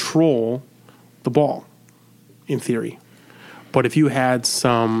to control the ball, in theory. But if you had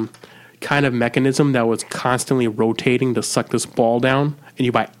some kind of mechanism that was constantly rotating to suck this ball down, and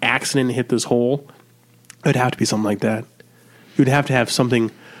you by accident hit this hole, it would have to be something like that. You'd have to have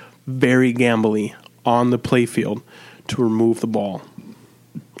something very gambly on the playfield to remove the ball,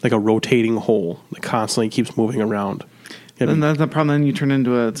 like a rotating hole that constantly keeps moving around. And that's the problem. Then you turn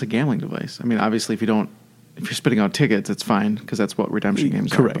into it's a gambling device. I mean, obviously, if you're spitting out tickets, it's fine because that's what redemption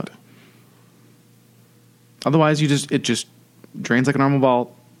games Correct. are. But otherwise, it just drains like a normal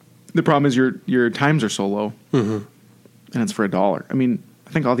ball. The problem is your times are so low, and it's for $1. I mean, I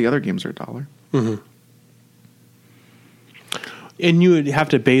think all the other games are $1. Mm-hmm. And you would have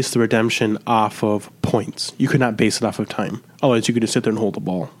to base the redemption off of points. You could not base it off of time. Otherwise, you could just sit there and hold the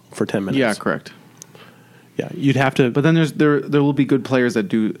ball for 10 minutes. Yeah, correct. Yeah, you'd have to. But then there will be good players that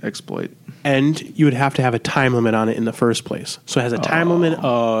do exploit. And you would have to have a time limit on it in the first place. So it has a time limit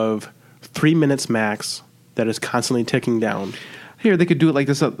of 3 minutes max that is constantly ticking down. Here, they could do it like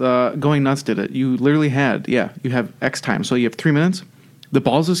this. Going Nuts did it. You literally you have X time. So you have 3 minutes. The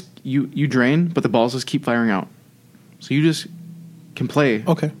balls just, you drain, but the balls just keep firing out. So you just can play.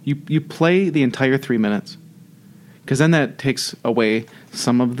 Okay. You play the entire 3 minutes. Because then that takes away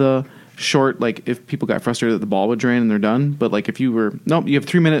some of the short, like if people got frustrated that the ball would drain and they're done. But like if you have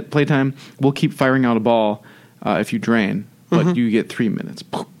 3 minute playtime, we'll keep firing out a ball if you drain. But you get 3 minutes.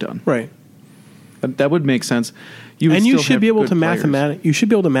 Done. Right. That would make sense. You should be able to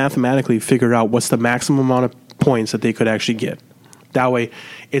mathematically figure out what's the maximum amount of points that they could actually get. That way,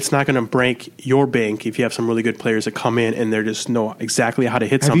 it's not going to break your bank if you have some really good players that come in and they just know exactly how to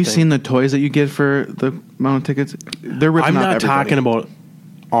hit something. Have you seen the toys that you get for the amount of tickets? They're ripping I'm off not everybody. talking about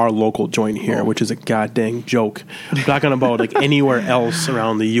our local joint here, which is a goddamn joke. I'm talking about like anywhere else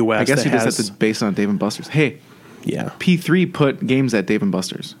around the U.S. I guess you just have to base on Dave & Buster's. Hey, yeah, P3 put games at Dave &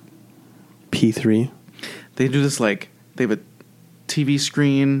 Buster's. P3? They do this like, they have a TV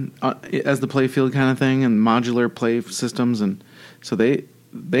screen as the playfield kind of thing and modular play systems, and so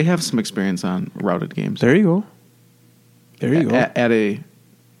they have some experience on routed games. There you go. There you go. At a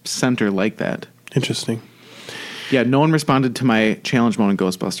center like that. Interesting. Yeah, no one responded to my challenge mode in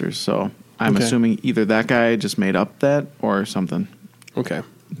Ghostbusters, so I'm assuming either that guy just made up that or something. Okay.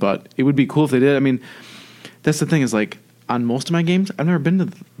 But it would be cool if they did. I mean, that's the thing is like on most of my games, I've never been to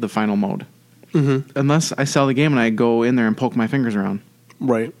the final mode. Mm-hmm. Unless I sell the game and I go in there and poke my fingers around.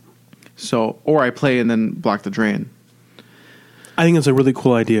 Right. So, or I play and then block the drain. I think it's a really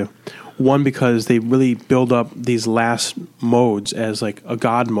cool idea. One, because they really build up these last modes as like a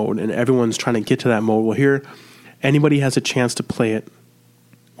god mode, and everyone's trying to get to that mode. Well, here, anybody has a chance to play it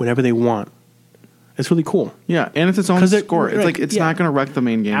whenever they want. It's really cool. Yeah, and it's its own score. It's like it's not going to wreck the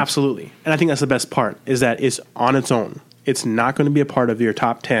main game. Absolutely. And I think that's the best part, is that it's on its own. It's not going to be a part of your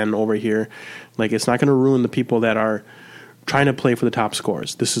top 10 over here. Like, it's not going to ruin the people that are trying to play for the top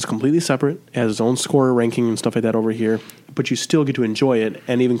scores. This is completely separate. It has its own score ranking and stuff like that over here. But you still get to enjoy it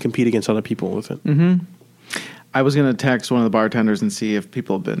and even compete against other people with it. Mm-hmm. I was going to text one of the bartenders and see if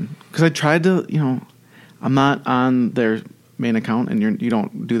people have been... Because I tried to, I'm not on their main account, and you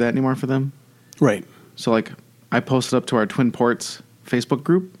don't do that anymore for them. Right. So, like, I posted up to our Twin Ports Facebook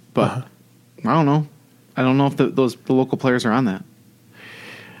group, but I don't know. I don't know if the local players are on that.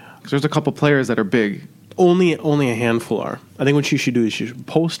 Because there's a couple players that are big. Only a handful are. I think what you should do is you should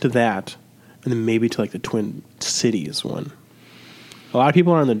post to that, and then maybe to like the Twin Cities one. A lot of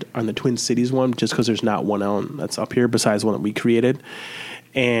people are on the Twin Cities one just because there's not one out that's up here besides one that we created,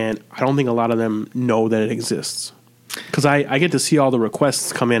 and I don't think a lot of them know that it exists. Because I get to see all the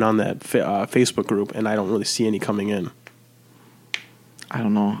requests come in on that Facebook group, and I don't really see any coming in. I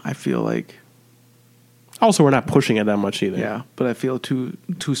don't know. I feel like... Also, we're not pushing it that much either. Yeah, but I feel too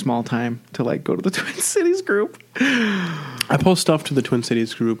small time to like go to the Twin Cities group. I post stuff to the Twin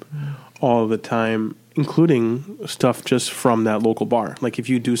Cities group all the time, including stuff just from that local bar. Like if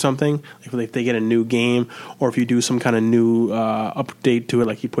you do something, like if they get a new game, or if you do some kind of new update to it,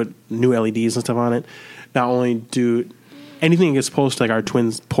 like you put new LEDs and stuff on it, not only do anything that gets posted, like our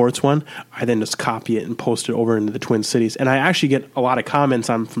Twin Ports one, I then just copy it and post it over into the Twin Cities. And I actually get a lot of comments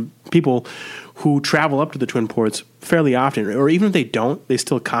from people who travel up to the Twin Ports fairly often, or even if they don't, they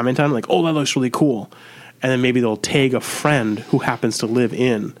still comment on it, like, oh, that looks really cool. And then maybe they'll tag a friend who happens to live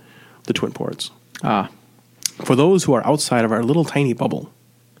in the Twin Ports. For those who are outside of our little tiny bubble,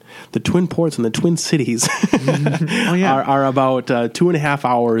 the Twin Ports and the Twin Cities are about 2.5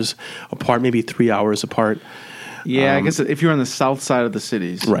 hours apart, maybe 3 hours apart. Yeah, I guess if you're on the south side of the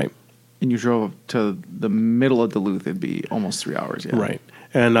cities, right, and you drove to the middle of Duluth, it'd be almost 3 hours. Yeah, right.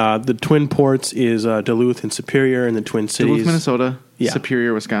 And the Twin Ports is Duluth and Superior, and the Twin Cities, Duluth, Minnesota,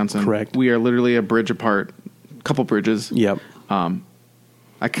 Superior, Wisconsin. Correct. We are literally a bridge apart, a couple bridges. Yep. I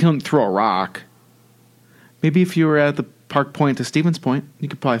couldn't throw a rock. Maybe if you were at the Park Point to Stevens Point, you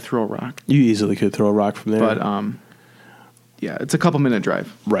could probably throw a rock. You easily could throw a rock from there. But yeah, it's a couple minute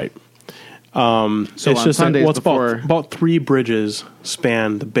drive. Right. So it's on just Sundays it's about 3 bridges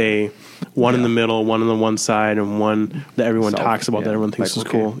span the bay. One in the middle, one on the one side, and one that everyone talks about that everyone thinks is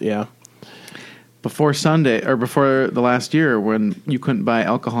cool. Yeah. Before Sunday, or before the last year when you couldn't buy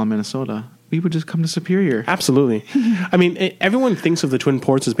alcohol in Minnesota, we would just come to Superior. Absolutely. I mean, everyone thinks of the Twin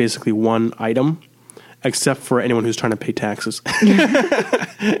Ports as basically one item, except for anyone who's trying to pay taxes.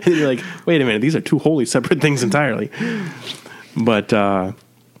 And you're like, wait a minute, these are two wholly separate things entirely. But, and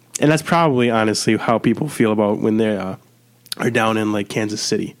that's probably honestly how people feel about when they are down in like Kansas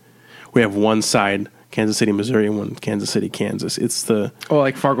City. We have one side, Kansas City, Missouri, and one Kansas City, Kansas. It's the... Oh,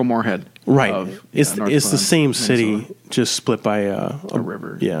 like Fargo-Moorhead. Right. It's the same city, Minnesota, just split by a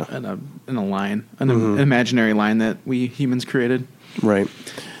river. Yeah. And a line, an imaginary line that we humans created. Right.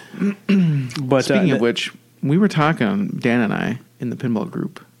 But speaking of which, we were talking, Dan and I, in the pinball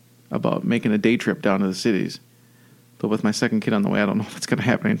group, about making a day trip down to the cities. But with my second kid on the way, I don't know if it's going to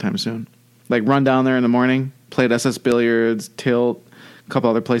happen anytime soon. Like run down there in the morning, play at SS Billiards, Tilt, a couple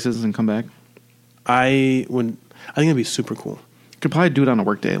other places, and come back. I think it'd be super cool. Could probably do it on a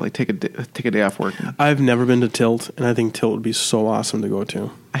work day, like take a day off work. I've never been to Tilt, and I think Tilt would be so awesome to go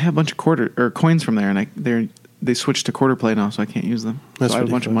to. I have a bunch of coins from there, and they switched to quarter play now, so I can't use them. That's so I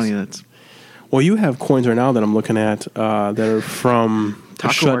have ridiculous. a bunch of money that's... Well, you have coins right now that I'm looking at that are from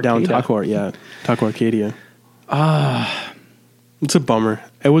shut down Taco Arcadia. It's a bummer.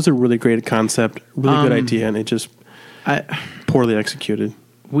 It was a really great concept, really good idea, and it just poorly executed.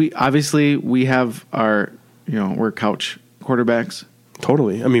 We have our, we're couch quarterbacks.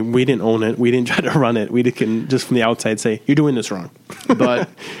 Totally. I mean, we didn't own it. We didn't try to run it. We can just from the outside say, you're doing this wrong. But,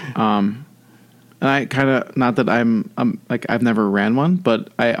 and I kind of, not that I'm like, I've never ran one, but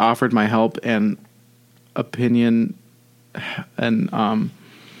I offered my help and opinion and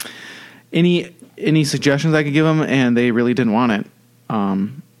any suggestions I could give them, and they really didn't want it.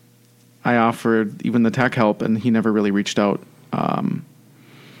 I offered even the tech help, and he never really reached out.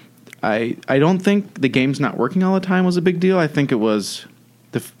 I don't think the game's not working all the time was a big deal. I think it was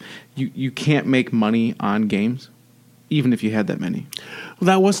you can't make money on games, even if you had that many. Well,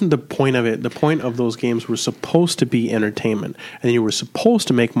 that wasn't the point of it. The point of those games were supposed to be entertainment, and you were supposed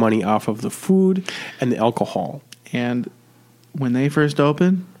to make money off of the food and the alcohol. And when they first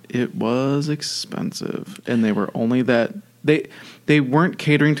opened, it was expensive, and they were only that they weren't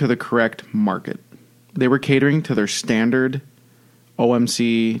catering to the correct market. They were catering to their standard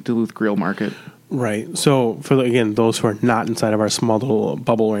OMC Duluth Grill market. Right. So for those who are not inside of our small little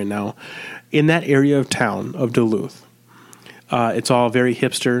bubble right now, in that area of town of Duluth, it's all very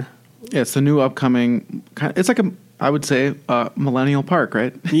hipster. Yeah, it's the new upcoming. It's like I would say, millennial park,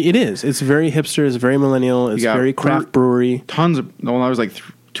 right? It is. It's very hipster. It's very millennial. It's very craft brewery. Tons of. No, I was like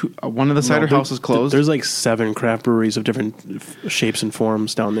one of the cider houses closed. There's like 7 craft breweries of different shapes and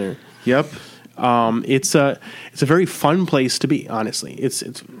forms down there. Yep. It's a very fun place to be. Honestly, it's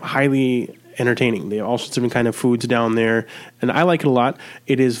highly entertaining. They have all sorts of different kind of foods down there, and I like it a lot.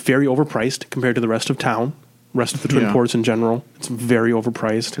 It is very overpriced compared to the rest of town, rest of the Twin Ports in general. It's very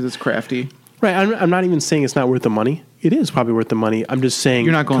overpriced because it's crafty. Right. I'm not even saying it's not worth the money. It is probably worth the money. I'm just saying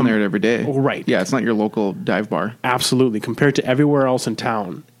you're not going there every day. Oh, right. Yeah, it's not your local dive bar. Absolutely. Compared to everywhere else in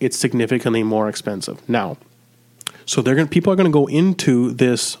town, it's significantly more expensive. Now, so people are going to go into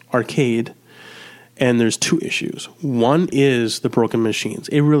this arcade, and there's 2 issues. One is the broken machines.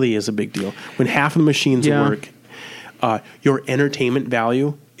 It really is a big deal. When half of the machines work, your entertainment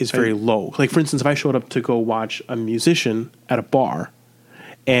value is very low. Like, for instance, if I showed up to go watch a musician at a bar,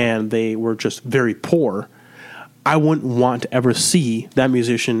 and they were just very poor, I wouldn't want to ever see that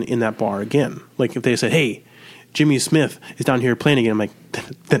musician in that bar again. Like if they said, "Hey, Jimmy Smith is down here playing again," I'm like,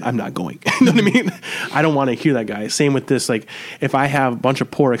 then I'm not going. You know what I mean? I don't want to hear that guy. Same with this. Like if I have a bunch of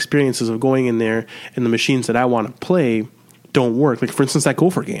poor experiences of going in there and the machines that I want to play don't work. Like for instance, that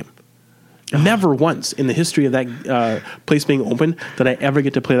Gopher game. Never once in the history of that place being open did I ever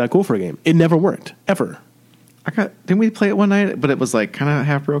get to play that Gopher game. It never worked, ever. Didn't we play it one night? But it was like kind of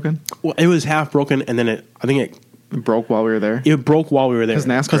half broken. Well, it was half broken, and then I think it broke while we were there. It broke while we were there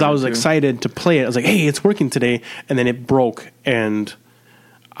because I was too. excited to play it. I was like, "Hey, it's working today," and then it broke, and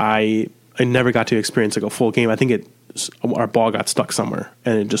I never got to experience like a full game. I think our ball got stuck somewhere,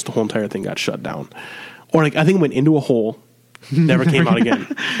 and it just the whole entire thing got shut down, or like I think it went into a hole, never came out again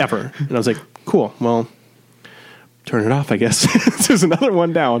ever. And I was like, "Cool, well, turn it off, I guess." There's another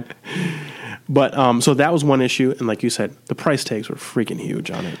one down. But so that was one issue, and like you said, the price tags were freaking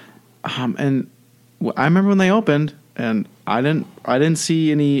huge on it. And I remember when they opened, and I didn't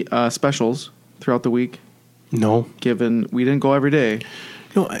see any specials throughout the week. No, given we didn't go every day.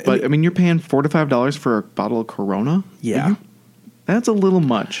 No, I mean you're paying $4 to $5 for a bottle of Corona. Yeah, that's a little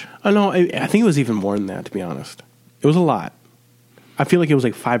much. I know. I think it was even more than that. To be honest, it was a lot. I feel like it was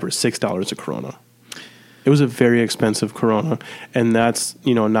like $5 or $6 a Corona. It was a very expensive Corona, and that's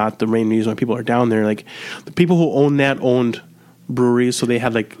not the main reason why people are down there. Like the people who own that owned breweries, so they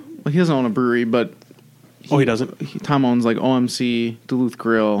had like. Well, he doesn't own a brewery, but he doesn't. Tom owns like OMC, Duluth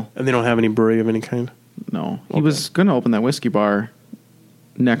Grill, and they don't have any brewery of any kind. No, he was going to open that whiskey bar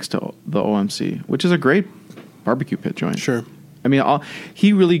next to the OMC, which is a great barbecue pit joint. Sure. I mean,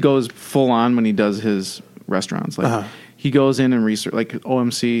 he really goes full on when he does his restaurants. Like he goes in and research, like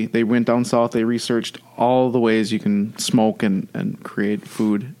OMC. They went down south. They researched all the ways you can smoke and create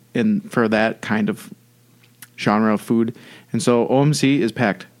food for that kind of genre of food. And so OMC is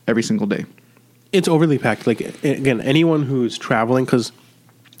packed every single day. It's overly packed. Like again, anyone who's traveling, because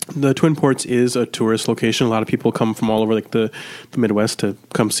the Twin Ports is a tourist location. A lot of people come from all over like the Midwest to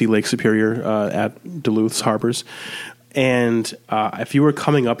come see Lake Superior at Duluth's harbors. And if you were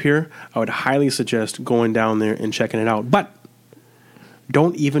coming up here, I would highly suggest going down there and checking it out. But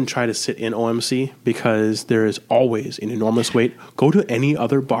don't even try to sit in OMC because there is always an enormous wait. Go to any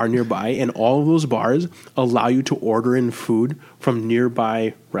other bar nearby, and all of those bars allow you to order in food from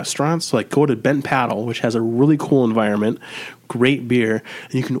nearby restaurants. So like go to Bent Paddle, which has a really cool environment, great beer,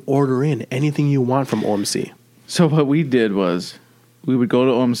 and you can order in anything you want from OMC. So what we did was we would go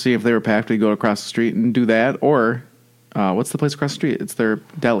to OMC if they were packed. We'd go across the street and do that, or what's the place across the street? It's their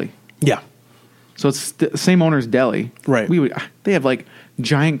deli. Yeah. So it's the same owner's deli. Right. They have like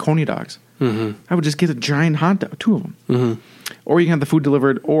giant coney dogs. Mm-hmm. I would just get a giant hot dog, 2 of them. Mm-hmm. Or you can have the food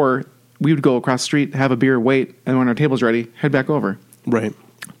delivered, or we would go across the street, have a beer, wait, and when our table's ready, head back over. Right.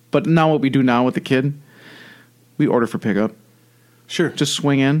 But now what we do now with the kid, we order for pickup. Sure. Just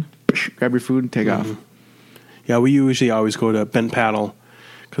swing in, grab your food, and take off. Yeah, we usually always go to Bent Paddle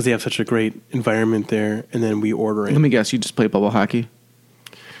because they have such a great environment there, and then we order in. Let me guess, you just play bubble hockey?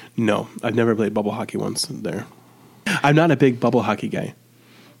 No, I've never played bubble hockey once there. I'm not a big bubble hockey guy.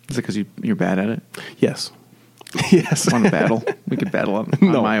 Is it because you're bad at it? Yes. Yes. Want to battle? We could battle on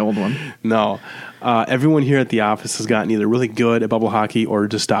my old one. No. Everyone here at the office has gotten either really good at bubble hockey or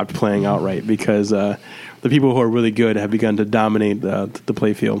just stopped playing outright because the people who are really good have begun to dominate the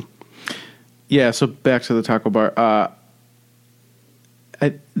play field. Yeah, so back to the taco bar.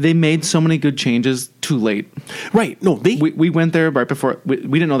 They made so many good changes too late. Right. No, we went there right before. We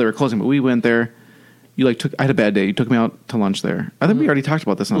didn't know they were closing, but we went there. I had a bad day. You took me out to lunch there. I think we already talked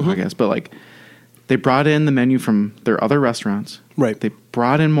about this on the podcast, but like they brought in the menu from their other restaurants. Right. They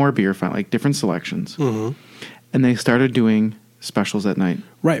brought in more beer, like different selections. Mm-hmm. And they started doing specials at night.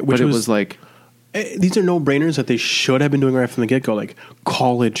 Right. But it was like... These are no-brainers that they should have been doing right from the get-go, like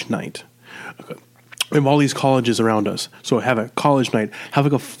college night. We have all these colleges around us. So have a college night, have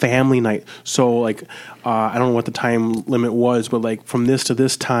like a family night. So like, I don't know what the time limit was, but like from this to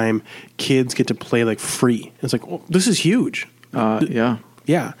this time, kids get to play like free. It's like, oh, this is huge. Yeah.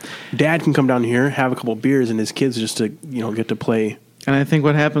 Yeah. Dad can come down here, have a couple beers, and his kids just to, get to play. And I think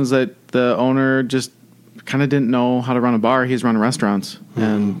what happens is that the owner just kind of didn't know how to run a bar. He's run restaurants,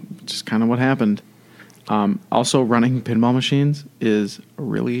 and just kind of what happened. Also, running pinball machines is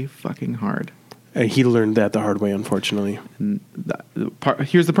really fucking hard. And he learned that the hard way, unfortunately. And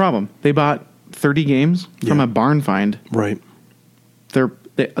here's the problem. They bought 30 games from a barn find. Right.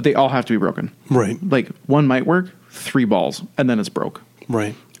 They all have to be broken. Right. Like, one might work, 3 balls, and then it's broke.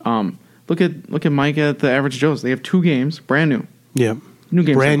 Right. Look at Mike at the Average Joe's. They have 2 games, brand new. Yeah. New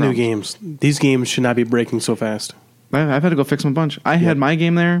games. Brand new games. These games should not be breaking so fast. I've had to go fix them a bunch. I had my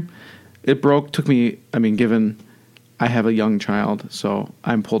game there. It broke. Took me, given I have a young child, so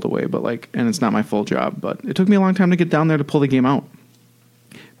I'm pulled away. But and it's not my full job. But it took me a long time to get down there to pull the game out.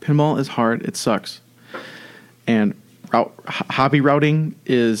 Pinball is hard. It sucks. And hobby routing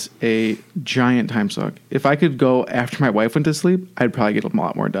is a giant time suck. If I could go after my wife went to sleep, I'd probably get a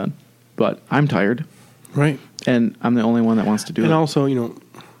lot more done. But I'm tired. Right. And I'm the only one that wants to do it. And also,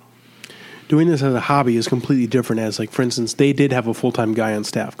 doing this as a hobby is completely different. As for instance, they did have a full-time guy on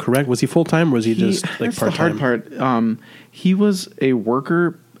staff, correct? Was he full-time or was he just that's part-time? the hard part. He was a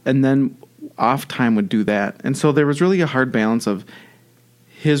worker and then off time would do that. And so there was really a hard balance of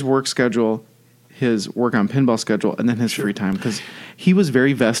his work schedule, his work on pinball schedule, and then his free time. Because he was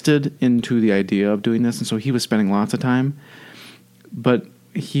very vested into the idea of doing this. And so he was spending lots of time. But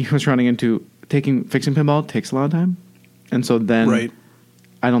he was running into fixing pinball takes a lot of time. And so then... Right.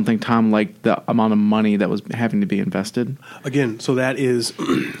 I don't think Tom liked the amount of money that was having to be invested. Again, so that is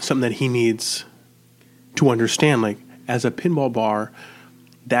something that he needs to understand. As a pinball bar,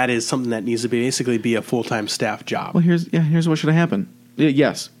 that is something that needs to basically be a full-time staff job. Well, here's what should have happened.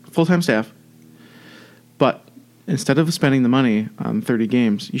 Yes, full-time staff. But instead of spending the money on 30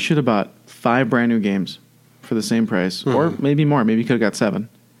 games, you should have bought 5 brand new games for the same price. Or maybe more. Maybe you could have got 7.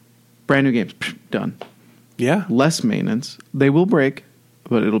 Brand new games. Done. Yeah. Less maintenance. They will break,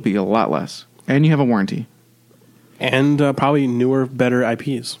 but it'll be a lot less. And you have a warranty. And probably newer, better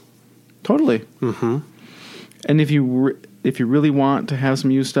IPs. Totally. Mm-hmm. And if you really want to have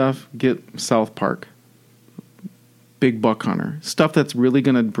some used stuff, get South Park. Big Buck Hunter. Stuff that's really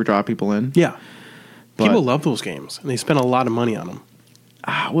going to draw people in. Yeah. But people love those games, and they spend a lot of money on them.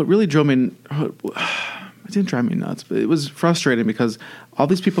 What really drove me... It didn't drive me nuts, but it was frustrating because all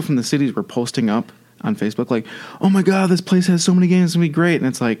these people from the cities were posting up on Facebook oh my God, this place has so many games, it's going to be great. And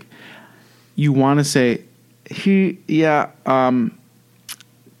it's you want to say,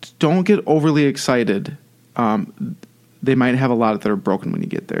 don't get overly excited. They might have a lot that are broken when you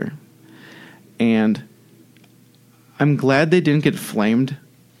get there. And I'm glad they didn't get flamed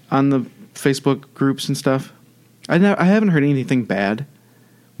on the Facebook groups and stuff. I haven't heard anything bad.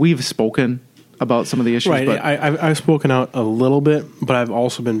 We've spoken about some of the issues. Right. But I've spoken out a little bit, but I've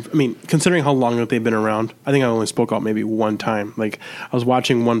also been, considering how long that they've been around, I think I only spoke out maybe one time. I was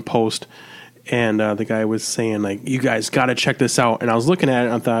watching one post, and the guy was saying, you guys got to check this out. And I was looking at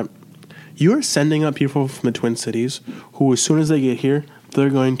it, and I thought, you are sending up people from the Twin Cities who, as soon as they get here, they're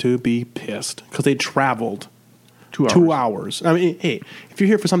going to be pissed because they traveled 2 hours. Hey, if you're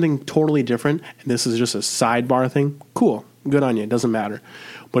here for something totally different, and this is just a sidebar thing, cool. Good on you. It doesn't matter.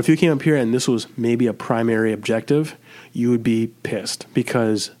 But if you came up here and this was maybe a primary objective, you would be pissed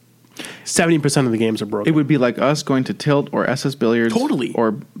because 70% of the games are broken. it would be like us going to Tilt or SS Billiards Totally.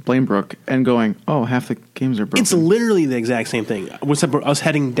 or Blanebrook and going, oh, half the games are broken. It's literally the exact same thing. Except for us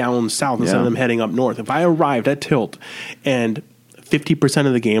heading down south instead of them heading up north. If I arrived at Tilt and 50%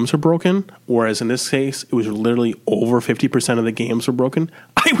 of the games are broken, whereas in this case, it was literally over 50% of the games were broken,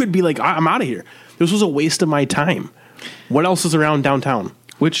 I would be like, I'm out of here. This was a waste of my time. What else is around downtown?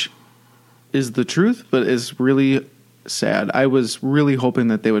 Which is the truth, but is really sad. I was really hoping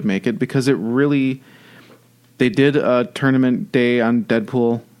that they would make it because they did a tournament day on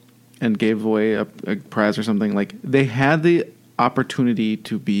Deadpool and gave away a prize or something. They had the opportunity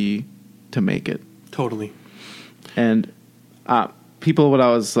to make it. Totally. And people would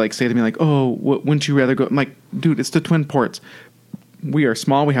always say to me wouldn't you rather go? I'm like, dude, it's the Twin Ports. We are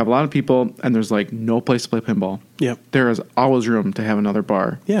small. We have a lot of people, and there's no place to play pinball. Yep. There is always room to have another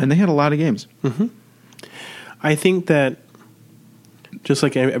bar. Yeah. And they had a lot of games. Mm-hmm. I think that just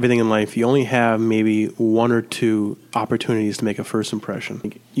like everything in life, you only have maybe 1 or 2 opportunities to make a first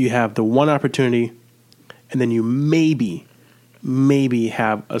impression. You have the one opportunity, and then you maybe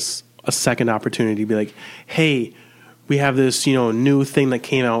have a second opportunity to be like, hey, we have this, new thing that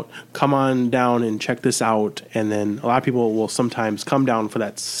came out. Come on down and check this out. And then a lot of people will sometimes come down for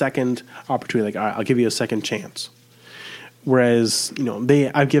that second opportunity. All right, I'll give you a second chance. Whereas,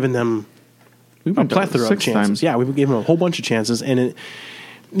 I've given them a plethora of chances. Times. Yeah, we've given them a whole bunch of chances. And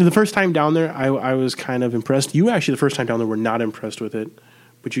the first time down there, I was kind of impressed. You actually, the first time down there, were not impressed with it.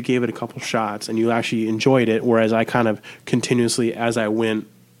 But you gave it a couple shots and you actually enjoyed it. Whereas I kind of continuously, as I went,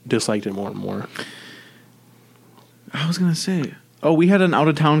 disliked it more and more. I was going to say, we had an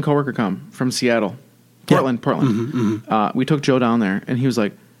out-of-town coworker come from Seattle. Portland. Mm-hmm, mm-hmm. We took Joe down there, and he was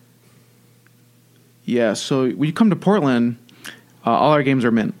like, yeah, so when you come to Portland, all our games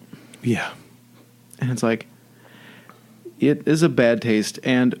are mint. Yeah. And it's it is a bad taste.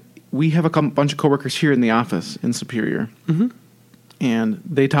 And we have a bunch of coworkers here in the office in Superior. Mm-hmm. And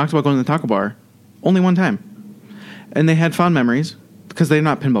they talked about going to the taco bar only one time. And they had fond memories because they're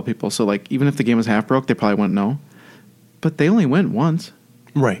not pinball people. So, even if the game was half broke, they probably wouldn't know. But they only went once.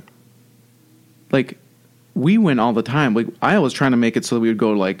 Right. Like, we went all the time. Like, I was trying to make it so that we would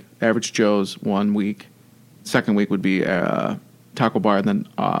go to, like, Average Joe's 1 week. Second week would be Taco Bar, and then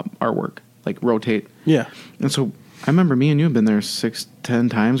our work. Like, rotate. Yeah. And so I remember me and you have been there 6-10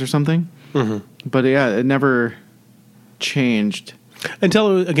 times or something. Mm-hmm. But, yeah, it never changed.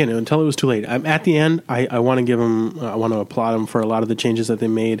 Until it was too late. At the end, I want to give them, I want to applaud them for a lot of the changes that they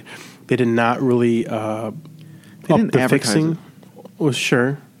made. They did not really up didn't the advertise fixing. it. Well,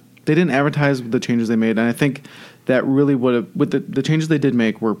 sure. They didn't advertise the changes they made, and I think that really would have, with the changes they did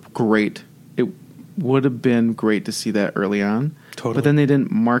make were great. It would have been great to see that early on. Totally. But then they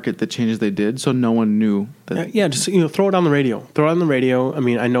didn't market the changes they did, so no one knew that. Yeah, just throw it on the radio. Throw it on the radio. I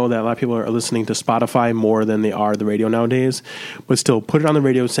mean, I know that a lot of people are listening to Spotify more than they are the radio nowadays, but still, put it on the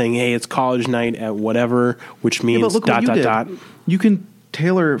radio saying, "Hey, it's college night at whatever," which means but look what you did. You can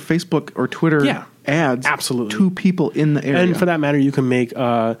tailor Facebook or Twitter ads absolutely to people in the area. And for that matter, you can make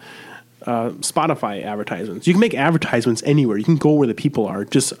Spotify advertisements. You can make advertisements anywhere. You can go where the people are.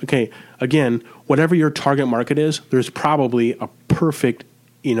 Just, again, whatever your target market is, there's probably a perfect,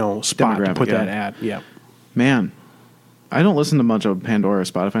 spot to put that ad. Yeah. Man, I don't listen to much of Pandora or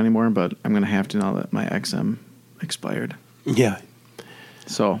Spotify anymore, but I'm going to have to now that my XM expired. Yeah.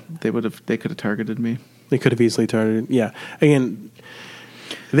 So they could have targeted me. They could have easily targeted. Yeah. Again,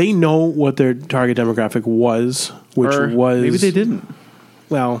 they know what their target demographic was, which was... Maybe they didn't.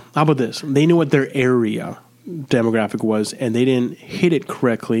 Well, how about this? They knew what their area demographic was, and they didn't hit it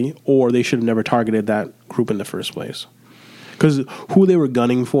correctly, or they should have never targeted that group in the first place. Because who they were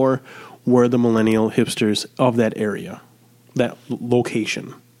gunning for were the millennial hipsters of that area, that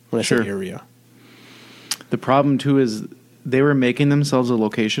location, when I say area. The problem, too, is they were making themselves a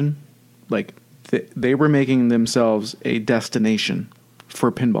location. Like, they were making themselves a destination for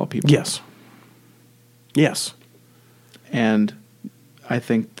pinball people. Yes. Yes. And I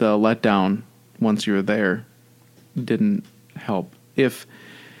think the letdown once you're there didn't help. If,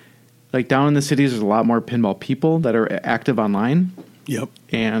 like, down in the cities, there's a lot more pinball people that are active online. Yep.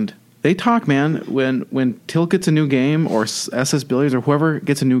 And they talk, man. When Tilt gets a new game, or SS Billiards, or whoever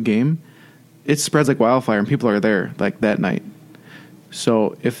gets a new game, it spreads like wildfire, and people are there, like, that night.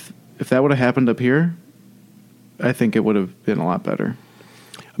 So if that would have happened up here, I think it would have been a lot better.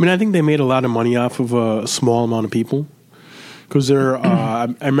 I mean, I think they made a lot of money off of a small amount of people. Because I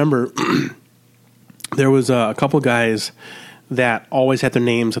remember there was a couple guys that always had their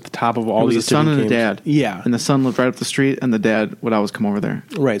names at the top of all these different games. The son and the dad. Yeah. And the son lived right up the street, and the dad would always come over there.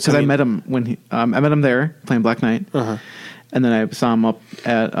 Right. Because I met him when I met him there playing Black Knight. Uh-huh. And then I saw him up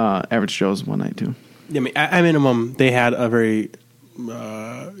at Average Joe's one night, too. I mean, at minimum, they had a very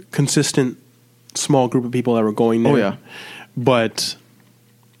consistent small group of people that were going there. Oh, yeah. But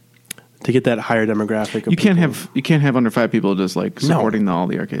to get that higher demographic, you can't have under 5 people just like supporting all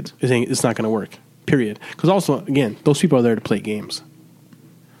the arcades. It's not going to work. Period. Because also, again, those people are there to play games,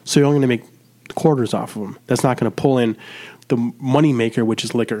 so you're only going to make quarters off of them. That's not going to pull in the money maker, which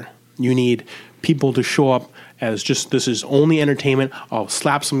is liquor. You need people to show up as just, this is only entertainment. I'll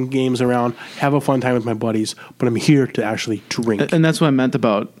slap some games around, have a fun time with my buddies, but I'm here to actually drink. And that's what I meant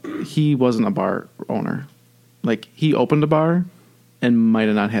about he wasn't a bar owner. Like, he opened a bar and might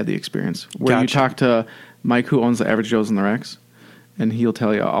have not had the experience. Where you talk to Mike, who owns the Average Joe's and the Rex, and he'll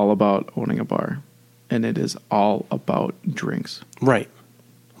tell you all about owning a bar. And it is all about drinks. Right.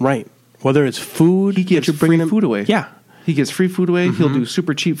 Whether it's food, he gives free food away. Yeah. He gives free food away. Mm-hmm. He'll do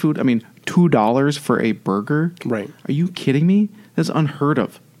super cheap food. I mean, $2 for a burger. Right. Are you kidding me? That's unheard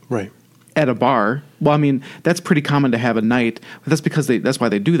of. Right. At a bar. Well, I mean, that's pretty common to have a night. But that's why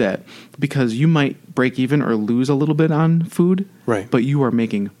they do that. Because you might break even or lose a little bit on food. Right. But you are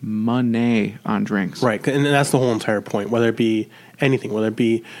making money on drinks. Right. And that's the whole entire point. Whether it be anything, whether it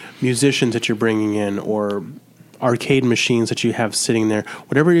be musicians that you're bringing in or arcade machines that you have sitting there,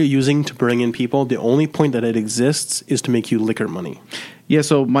 whatever you're using to bring in people, the only point that it exists is to make you liquor money. Yeah,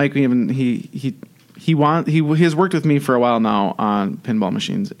 so Mike, even he has worked with me for a while now on pinball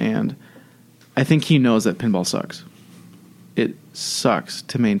machines, and I think he knows that pinball sucks. It sucks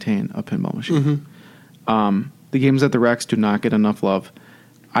to maintain a pinball machine. Mm-hmm. The games at the Rex do not get enough love.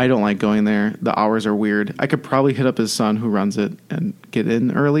 I don't like going there. The hours are weird. I could probably hit up his son who runs it and get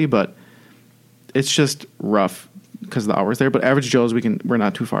in early, but it's just rough because the hours there. But Average Joe's we're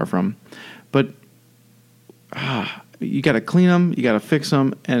not too far from. But you got to clean them, you got to fix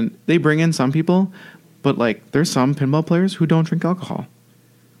them, and they bring in some people, but like there's some pinball players who don't drink alcohol.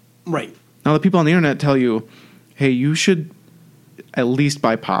 Right. Now the people on the internet tell you, hey, you should at least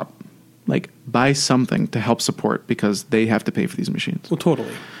buy pop. Like, buy something to help support because they have to pay for these machines. Well,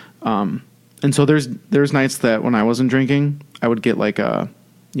 totally. And And so there's nights that when I wasn't drinking, I would get like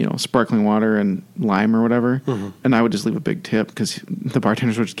sparkling water and lime or whatever, and I would just leave a big tip because the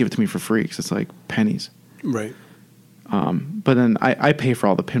bartenders would just give it to me for free because it's like pennies. Right. But then I pay for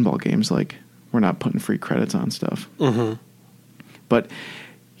all the pinball games. Like, we're not putting free credits on stuff. Mm-hmm. But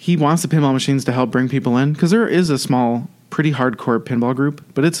he wants the pinball machines to help bring people in because there is a small, pretty hardcore pinball group,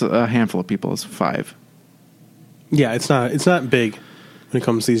 but it's a handful of people. It's 5. Yeah, it's not big when it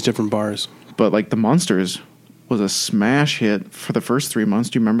comes to these different bars. But like the Monsters was a smash hit for the first 3 months.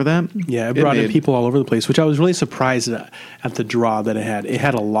 Do you remember that? Yeah, it brought in people all over the place, which I was really surprised at the draw that it had. It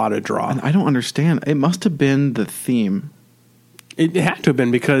had a lot of draw. And I don't understand. It must have been the theme. It had to have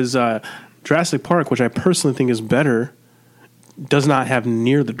been because Jurassic Park, which I personally think is better, does not have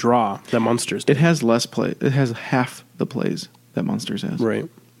near the draw that Monsters did. It has less play. It has half the plays that Monsters has. Right.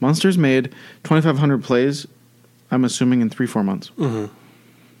 Monsters made 2,500 plays, I'm assuming, in 3-4 months. Mm-hmm.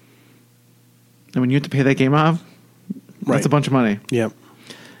 And when you have to pay that game off, that's a bunch of money. Yep.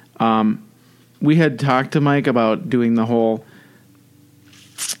 We had talked to Mike about doing the whole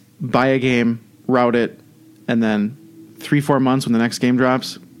buy a game, route it, and then 3-4 months when the next game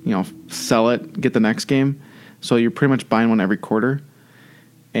drops, sell it, get the next game. So you're pretty much buying one every quarter.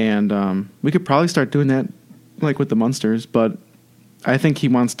 And we could probably start doing that like with the Monsters, but I think he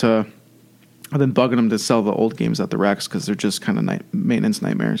wants to... I've been bugging him to sell the old games at the Rex because they're just kind of maintenance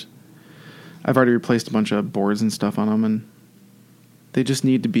nightmares. I've already replaced a bunch of boards and stuff on them, and they just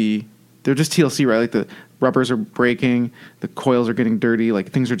need to be... They're just TLC, right? Like the rubbers are breaking, the coils are getting dirty,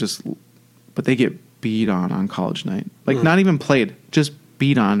 like things are just... But they get beat on college night. Like not even played, just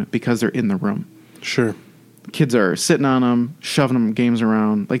beat on because they're in the room. Sure. Kids are sitting on them, shoving them games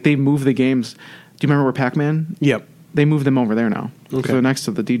around. Like they move the games. Do you remember where Pac-Man? Yep. They moved them over there now. Okay. So they're next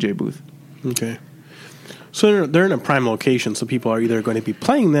to the DJ booth. Okay. So they're in a prime location, so people are either going to be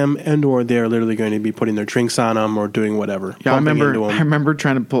playing them and or they're literally going to be putting their drinks on them or doing whatever. Yeah, I remember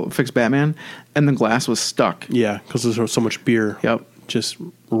trying to fix Batman, and the glass was stuck. Yeah, because there's so much beer just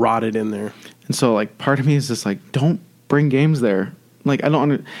rotted in there. And so, like, part of me is just like, don't bring games there. Like, I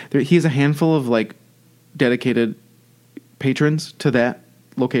don't he has a handful of, like, dedicated patrons to that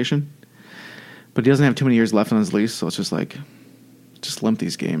location, but he doesn't have too many years left on his lease, so it's just like, just limp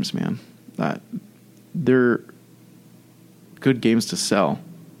these games, man. They're good games to sell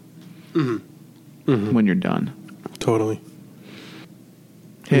when you're done. Totally.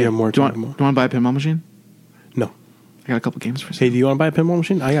 Hey, do you want to buy a pinball machine? No. I got a couple games for sale. Hey, do you want to buy a pinball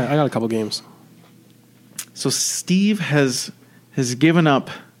machine? I got a couple games. So Steve has given up.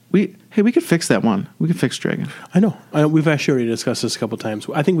 We could fix that one. We could fix Dragon. I know. We've actually already discussed this a couple times.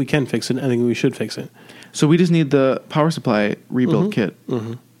 I think we can fix it. I think we should fix it. So we just need the power supply rebuild kit.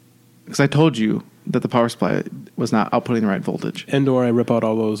 Because I told you that the power supply was not outputting the right voltage. And or I rip out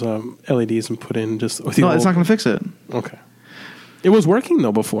all those LEDs and put in just... No, it's not going to fix it. Okay. It was working,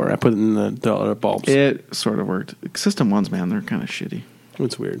 though, before I put in the other bulbs. It sort of worked. System 1s, man, they're kind of shitty.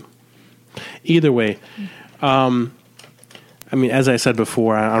 It's weird. Either way, I mean, as I said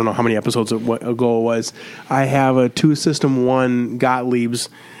before, I don't know how many episodes ago it was, I have a 2 System 1 Gottliebs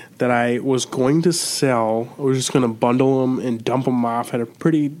that I was going to sell. I was just going to bundle them and dump them off at a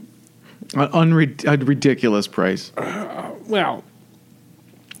pretty... a ridiculous price.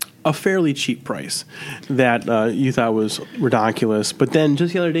 A fairly cheap price that you thought was ridiculous. But then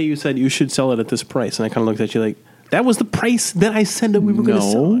just the other day you said you should sell it at this price. And I kind of looked at you like, that was the price that I said that we were going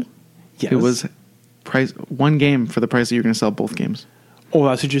to sell it. Yes. It was one game for the price that you're going to sell both games. Oh,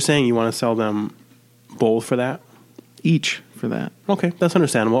 that's what you're saying? You want to sell them both for that? Each for that. Okay, that's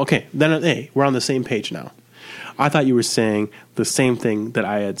understandable. Okay, then hey, we're on the same page now. I thought you were saying the same thing that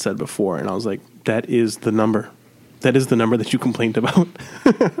I had said before, and I was like, that is the number. That is the number that you complained about.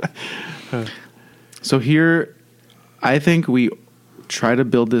 So here, I think we try to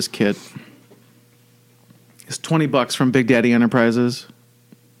build this kit. It's $20 from Big Daddy Enterprises.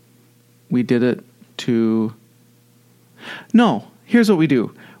 We did it to... No, here's what we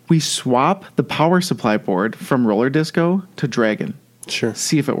do. We swap the power supply board from Roller Disco to Dragon. Sure.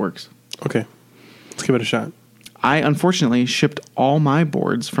 See if it works. Okay. Let's give it a shot. I, unfortunately, shipped all my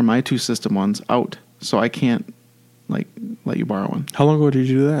boards from my 2 System 1s out, so I can't, let you borrow one. How long ago did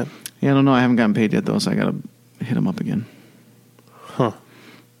you do that? Yeah, I don't know. I haven't gotten paid yet, though, so I got to hit them up again. Huh.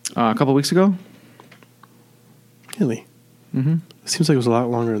 A couple weeks ago. Really? Mm-hmm. It seems like it was a lot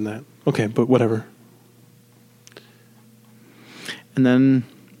longer than that. Okay, but whatever. And then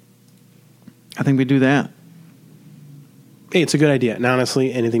I think we do that. Hey, it's a good idea. And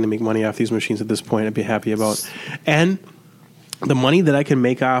honestly, anything to make money off these machines at this point, I'd be happy about. And the money that I can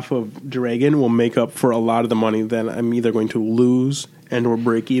make off of Dragon will make up for a lot of the money that I'm either going to lose and or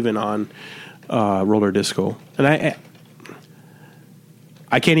break even on Roller Disco, and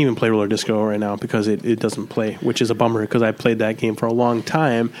I can't even play Roller Disco right now because it doesn't play, which is a bummer because I played that game for a long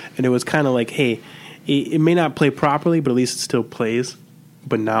time, and it was kind of like, hey, it may not play properly, but at least it still plays.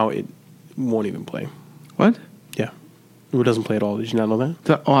 But now it won't even play. What? Yeah, it doesn't play at all. Did you not know that?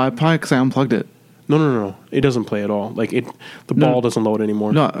 I probably because I unplugged it. No. It doesn't play at all. Like the ball doesn't load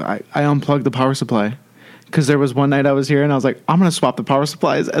anymore. No, I unplugged the power supply. Because there was one night I was here and I was like, I'm going to swap the power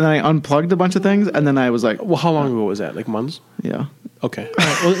supplies. And then I unplugged a bunch of things. And then I was like, Well, how long ago was that? Like months? yeah. Okay. All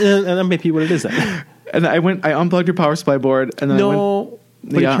right. Well, and that may be what it is then. And I unplugged your power supply board. And then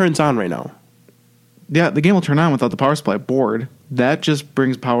but it turns on right now. Yeah, the game will turn on without the power supply board. That just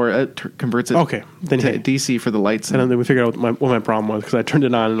brings power, converts it Okay. Then to DC for the lights. And then we figured out what my problem was because I turned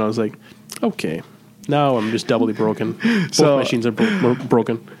it on and I was like, okay, now I'm just doubly broken. Both machines are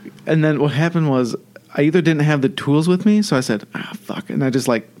broken. And then what happened was I either didn't have the tools with me, so I said, fuck. And I just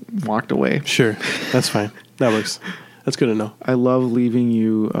walked away. Sure. That's fine. That works. That's good to know. I love leaving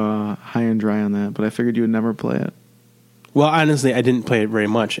you high and dry on that, but I figured you would never play it. Well, honestly, I didn't play it very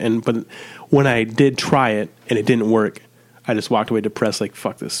much. But when I did try it and it didn't work, I just walked away depressed, like,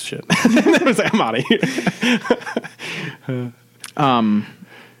 fuck this shit. I was like, I'm out of here.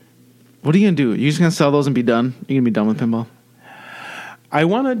 What are you going to do? You just going to sell those and be done? You going to be done with pinball? I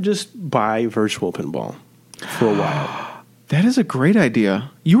want to just buy virtual pinball for a while. That is a great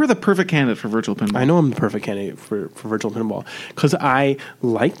idea. You are the perfect candidate for virtual pinball. I know I'm the perfect candidate for virtual pinball because I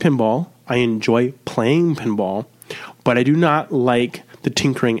like pinball. I enjoy playing pinball, but I do not like the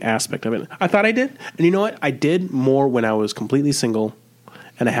tinkering aspect of it. I thought I did. And you know what? I did more when I was completely single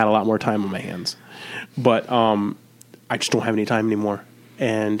and I had a lot more time on my hands. But I just don't have any time anymore.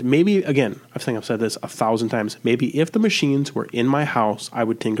 And maybe, again, I think I've said this 1,000 times, maybe if the machines were in my house, I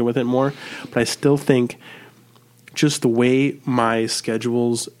would tinker with it more. But I still think just the way my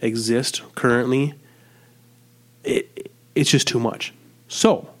schedules exist currently, it's just too much.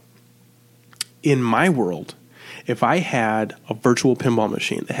 So, in my world, if I had a virtual pinball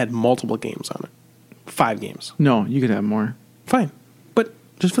machine that had multiple games on it, 5 games. No, you could have more. Fine. But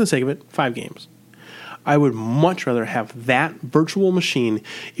just for the sake of it, 5 games. I would much rather have that virtual machine,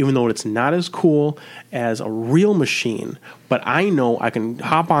 even though it's not as cool as a real machine. But I know I can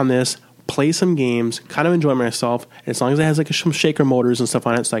hop on this, play some games, kind of enjoy myself. And as long as it has like some shaker motors and stuff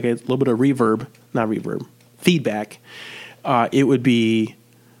on it, so I get a little bit of feedback, it would be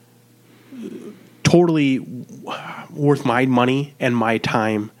totally worth my money and my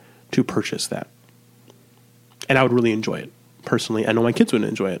time to purchase that. And I would really enjoy it. Personally, I know my kids would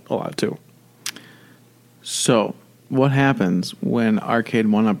enjoy it a lot too. So, what happens when Arcade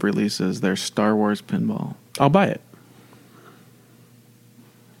 1-Up releases their Star Wars pinball? I'll buy it.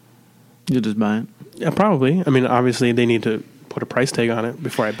 You'll just buy it? Yeah, probably. I mean, obviously, they need to put a price tag on it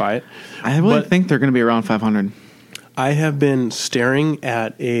before I buy it. I really think they're going to be around $500. I have been staring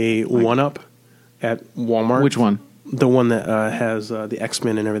at a 1-Up at Walmart. Which one? The one that has the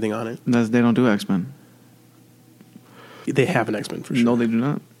X-Men and everything on it. They don't do X-Men. They have an X-Men for sure. No, they do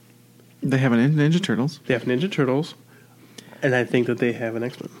not. They have an Ninja Turtles. They have Ninja Turtles. And I think that they have an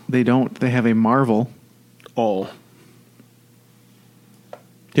X-Men. They don't. They have a Marvel. Oh.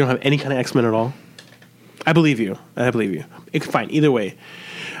 You don't have any kind of X-Men at all? I believe you. It's fine. Either way.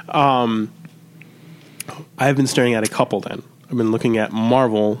 I've been staring at a couple then. I've been looking at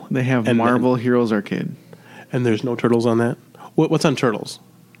Marvel. They have Marvel Heroes Arcade. And there's no Turtles on that? What's on Turtles?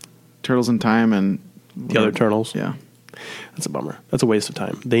 Turtles in Time and... The other Turtles? Yeah. That's a bummer. That's a waste of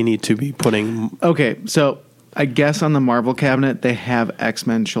time. They need to be putting... Okay, so I guess on the Marvel cabinet, they have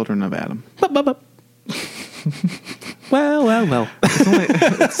X-Men Children of Adam. Well.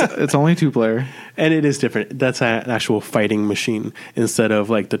 It's only 2-player. And it is different. That's an actual fighting machine instead of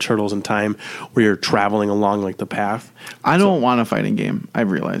like the Turtles in Time where you're traveling along like the path. I don't want a fighting game,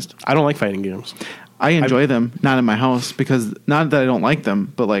 I've realized. I don't like fighting games. I enjoy them, not in my house, because not that I don't like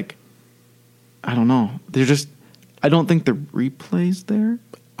them, but like, I don't know. They're just... I don't think the replay's there.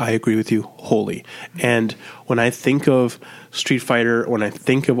 I agree with you wholly. And when I think of Street Fighter, when I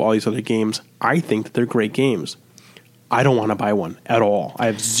think of all these other games, I think that they're great games. I don't want to buy one at all. I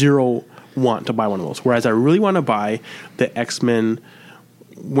have zero want to buy one of those. Whereas I really want to buy the X-Men,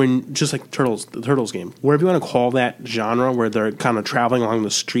 when just like the Turtles game, whatever you want to call that genre, where they're kind of traveling along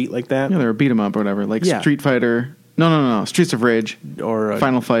the street like that. Yeah, they're a beat 'em up or whatever, like Street Fighter. No, Streets of Rage or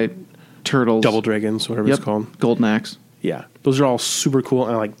Final Fight. Turtles. Double Dragons, whatever it's called. Golden Axe. Yeah. Those are all super cool,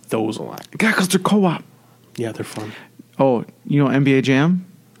 and I like those a lot. Yeah, because they're co-op. Yeah, they're fun. Oh, you know NBA Jam?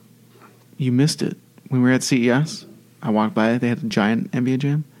 You missed it. When we were at CES, I walked by, they had a giant NBA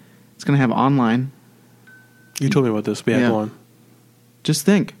Jam. It's going to have online. You told me about this, but yeah, go on. Just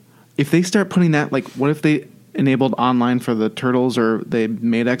think. if they start putting that, like, what if they enabled online for the Turtles or they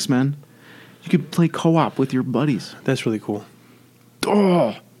made X-Men? You could play co-op with your buddies. That's really cool.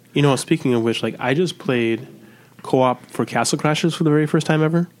 Oh, You know, speaking of which, like I just played co-op for Castle Crashers for the very first time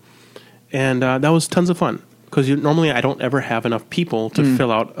ever, and that was tons of fun. Because normally I don't ever have enough people to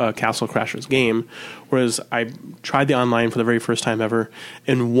fill out a Castle Crashers game, whereas I tried the online for the very first time ever,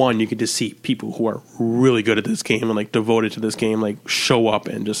 and you get to see people who are really good at this game and like devoted to this game, like show up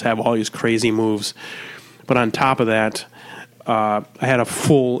and just have all these crazy moves. But on top of that, I had a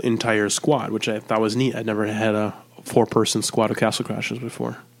full entire squad, which I thought was neat. I'd never had a 4-person squad of Castle Crashers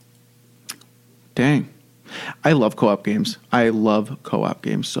before. dang. I love co-op games. I love co-op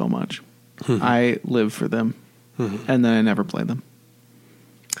games so much. I live for them, and then I never play them.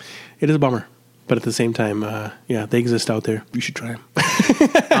 It is a bummer, but at the same time, yeah, they exist out there. You should try them.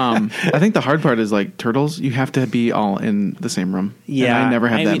 I think the hard part is like Turtles. You have to be all in the same room. Yeah, and I never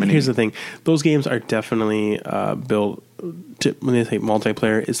had that many. Here's the thing: those games are definitely built to, when they say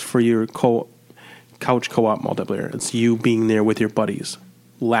multiplayer, it's for your couch co-op multiplayer. It's you being there with your buddies,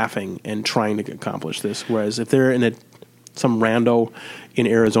 laughing and trying to accomplish this. Whereas if they're in some rando in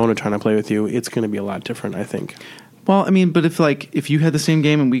Arizona trying to play with you, it's going to be a lot different, I think. Well, I mean, but if you had the same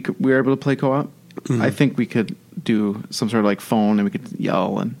game and we were able to play co-op, I think we could do some sort of like phone and we could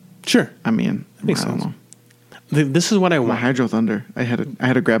yell and. Sure, I mean, makes I don't sense. know. This is what I My want. Hydro Thunder. I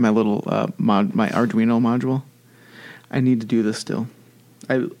had to grab my little my Arduino module. I need to do this still.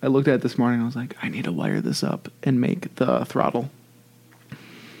 I looked at it this morning. I was like, I need to wire this up and make the throttle.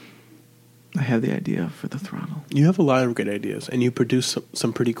 I have the idea for the throttle. You have a lot of good ideas, and you produce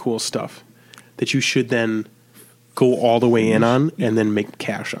some pretty cool stuff that you should then go all the way in on and then make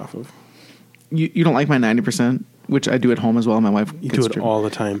cash off of. You don't like my 90%, which I do at home as well. My wife You gets do it all the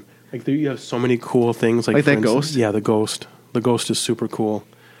time. Like you have so many cool things. Like that for ghost? Yeah, the ghost. The ghost is super cool.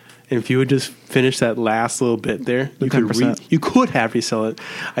 And if you would just finish that last little bit there, The you could 10%. you could have resell it.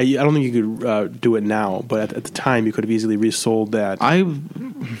 I don't think you could do it now, but at the time you could have easily resold that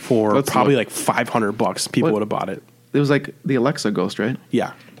for let's probably look. like $500. People What? would have bought it. It was like the Alexa ghost, right?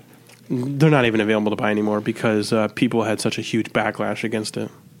 Yeah. They're not even available to buy anymore because people had such a huge backlash against it.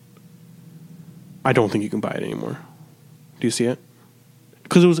 I don't think you can buy it anymore. Do you see it?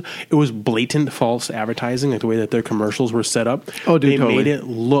 Because it was blatant false advertising, like the way that their commercials were set up. Oh, dude, they totally. made it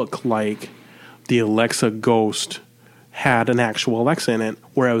look like the Alexa Ghost had an actual Alexa in it,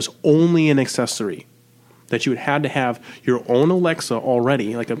 where it was only an accessory. That you had to have your own Alexa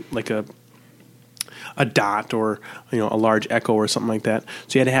already, like a Dot or a large Echo or something like that.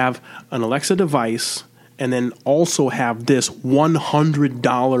 So you had to have an Alexa device, and then also have this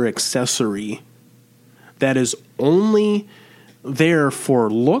 $100 accessory that is only there for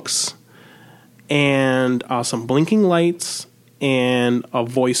looks and some blinking lights and a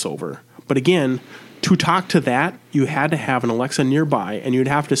voiceover. But again, to talk to that, you had to have an Alexa nearby, and you'd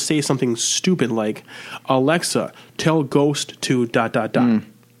have to say something stupid like, Alexa, tell Ghost to ...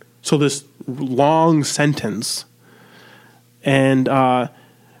 So this long sentence. And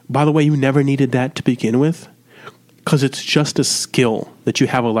by the way, you never needed that to begin with, because it's just a skill that you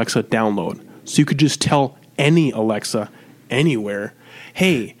have Alexa download. So you could just tell any Alexa anywhere,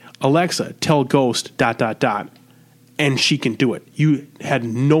 hey, Alexa, tell Ghost ... and she can do it. You had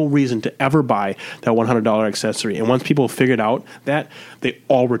no reason to ever buy that $100 accessory. And once people figured out that, they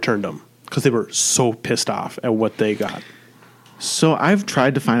all returned them because they were so pissed off at what they got. So I've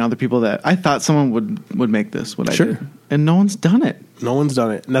tried to find other people that I thought someone would make this, what I Sure. did. And no one's done it. No one's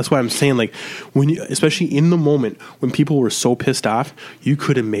done it. And that's why I'm saying, like, when you, especially in the moment when people were so pissed off, you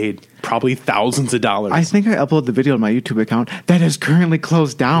could have made probably thousands of dollars. I think I uploaded the video on my YouTube account that is currently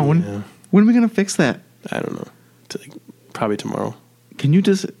closed down. Yeah. When are we going to fix that? I don't know. Probably tomorrow. Can you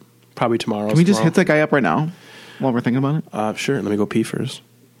just... Probably tomorrow. Can we just hit that guy up right now while we're thinking about it? Sure. Let me go pee first.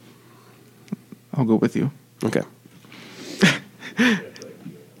 I'll go with you. Okay.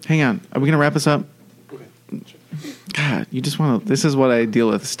 Hang on. Are we going to wrap this up? God, you just want to... This is what I deal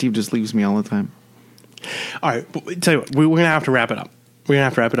with. Steve just leaves me all the time. All right. But tell you what, we're going to have to wrap it up. We're going to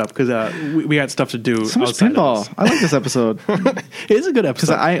have to wrap it up because we got stuff to do. So much outside of pinball. this. I like this episode. It is a good Because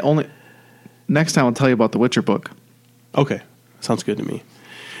episode. I only... Next time I'll tell you about the Witcher book. Okay. Sounds good to me.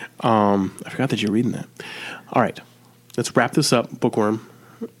 I forgot that you're reading that. All right. Let's wrap this up, Bookworm.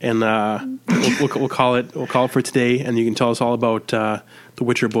 And we'll call it for today, and you can tell us all about the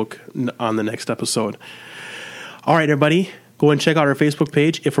Witcher book on the next episode. All right, everybody, go and check out our Facebook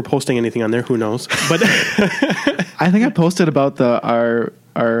page if we're posting anything on there. Who knows? But I think I posted about our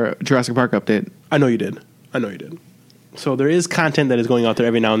Jurassic Park update. I know you did. So there is content that is going out there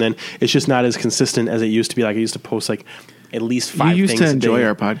every now and then. It's just not as consistent as it used to be. Like I used to post like at least 5 You things used to a enjoy day.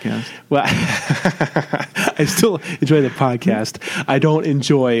 our podcast. Well, I still enjoy the podcast. I don't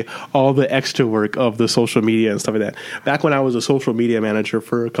enjoy all the extra work of the social media and stuff like that. Back when I was a social media manager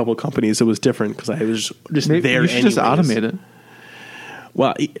for a couple of companies, it was different because I was just Maybe there. you should just anyways. automate it.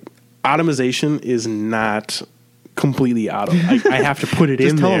 Well, automation is not completely auto. I have to put it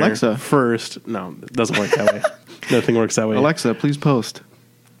Just in tell there Alexa. first. No, it doesn't work that way. Nothing works that way. Alexa, please post.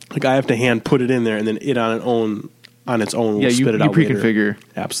 Like I have to hand put it in there, and then it on its own will Yeah, spit you it out later. pre-configure.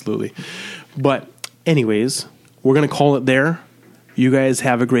 Absolutely. But anyways, we're gonna call it there. You guys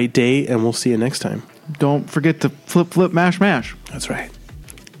have a great day, and we'll see you next time. Don't forget to flip, mash. That's right.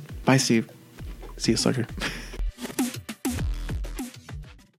 Bye, Steve. See you, sucker.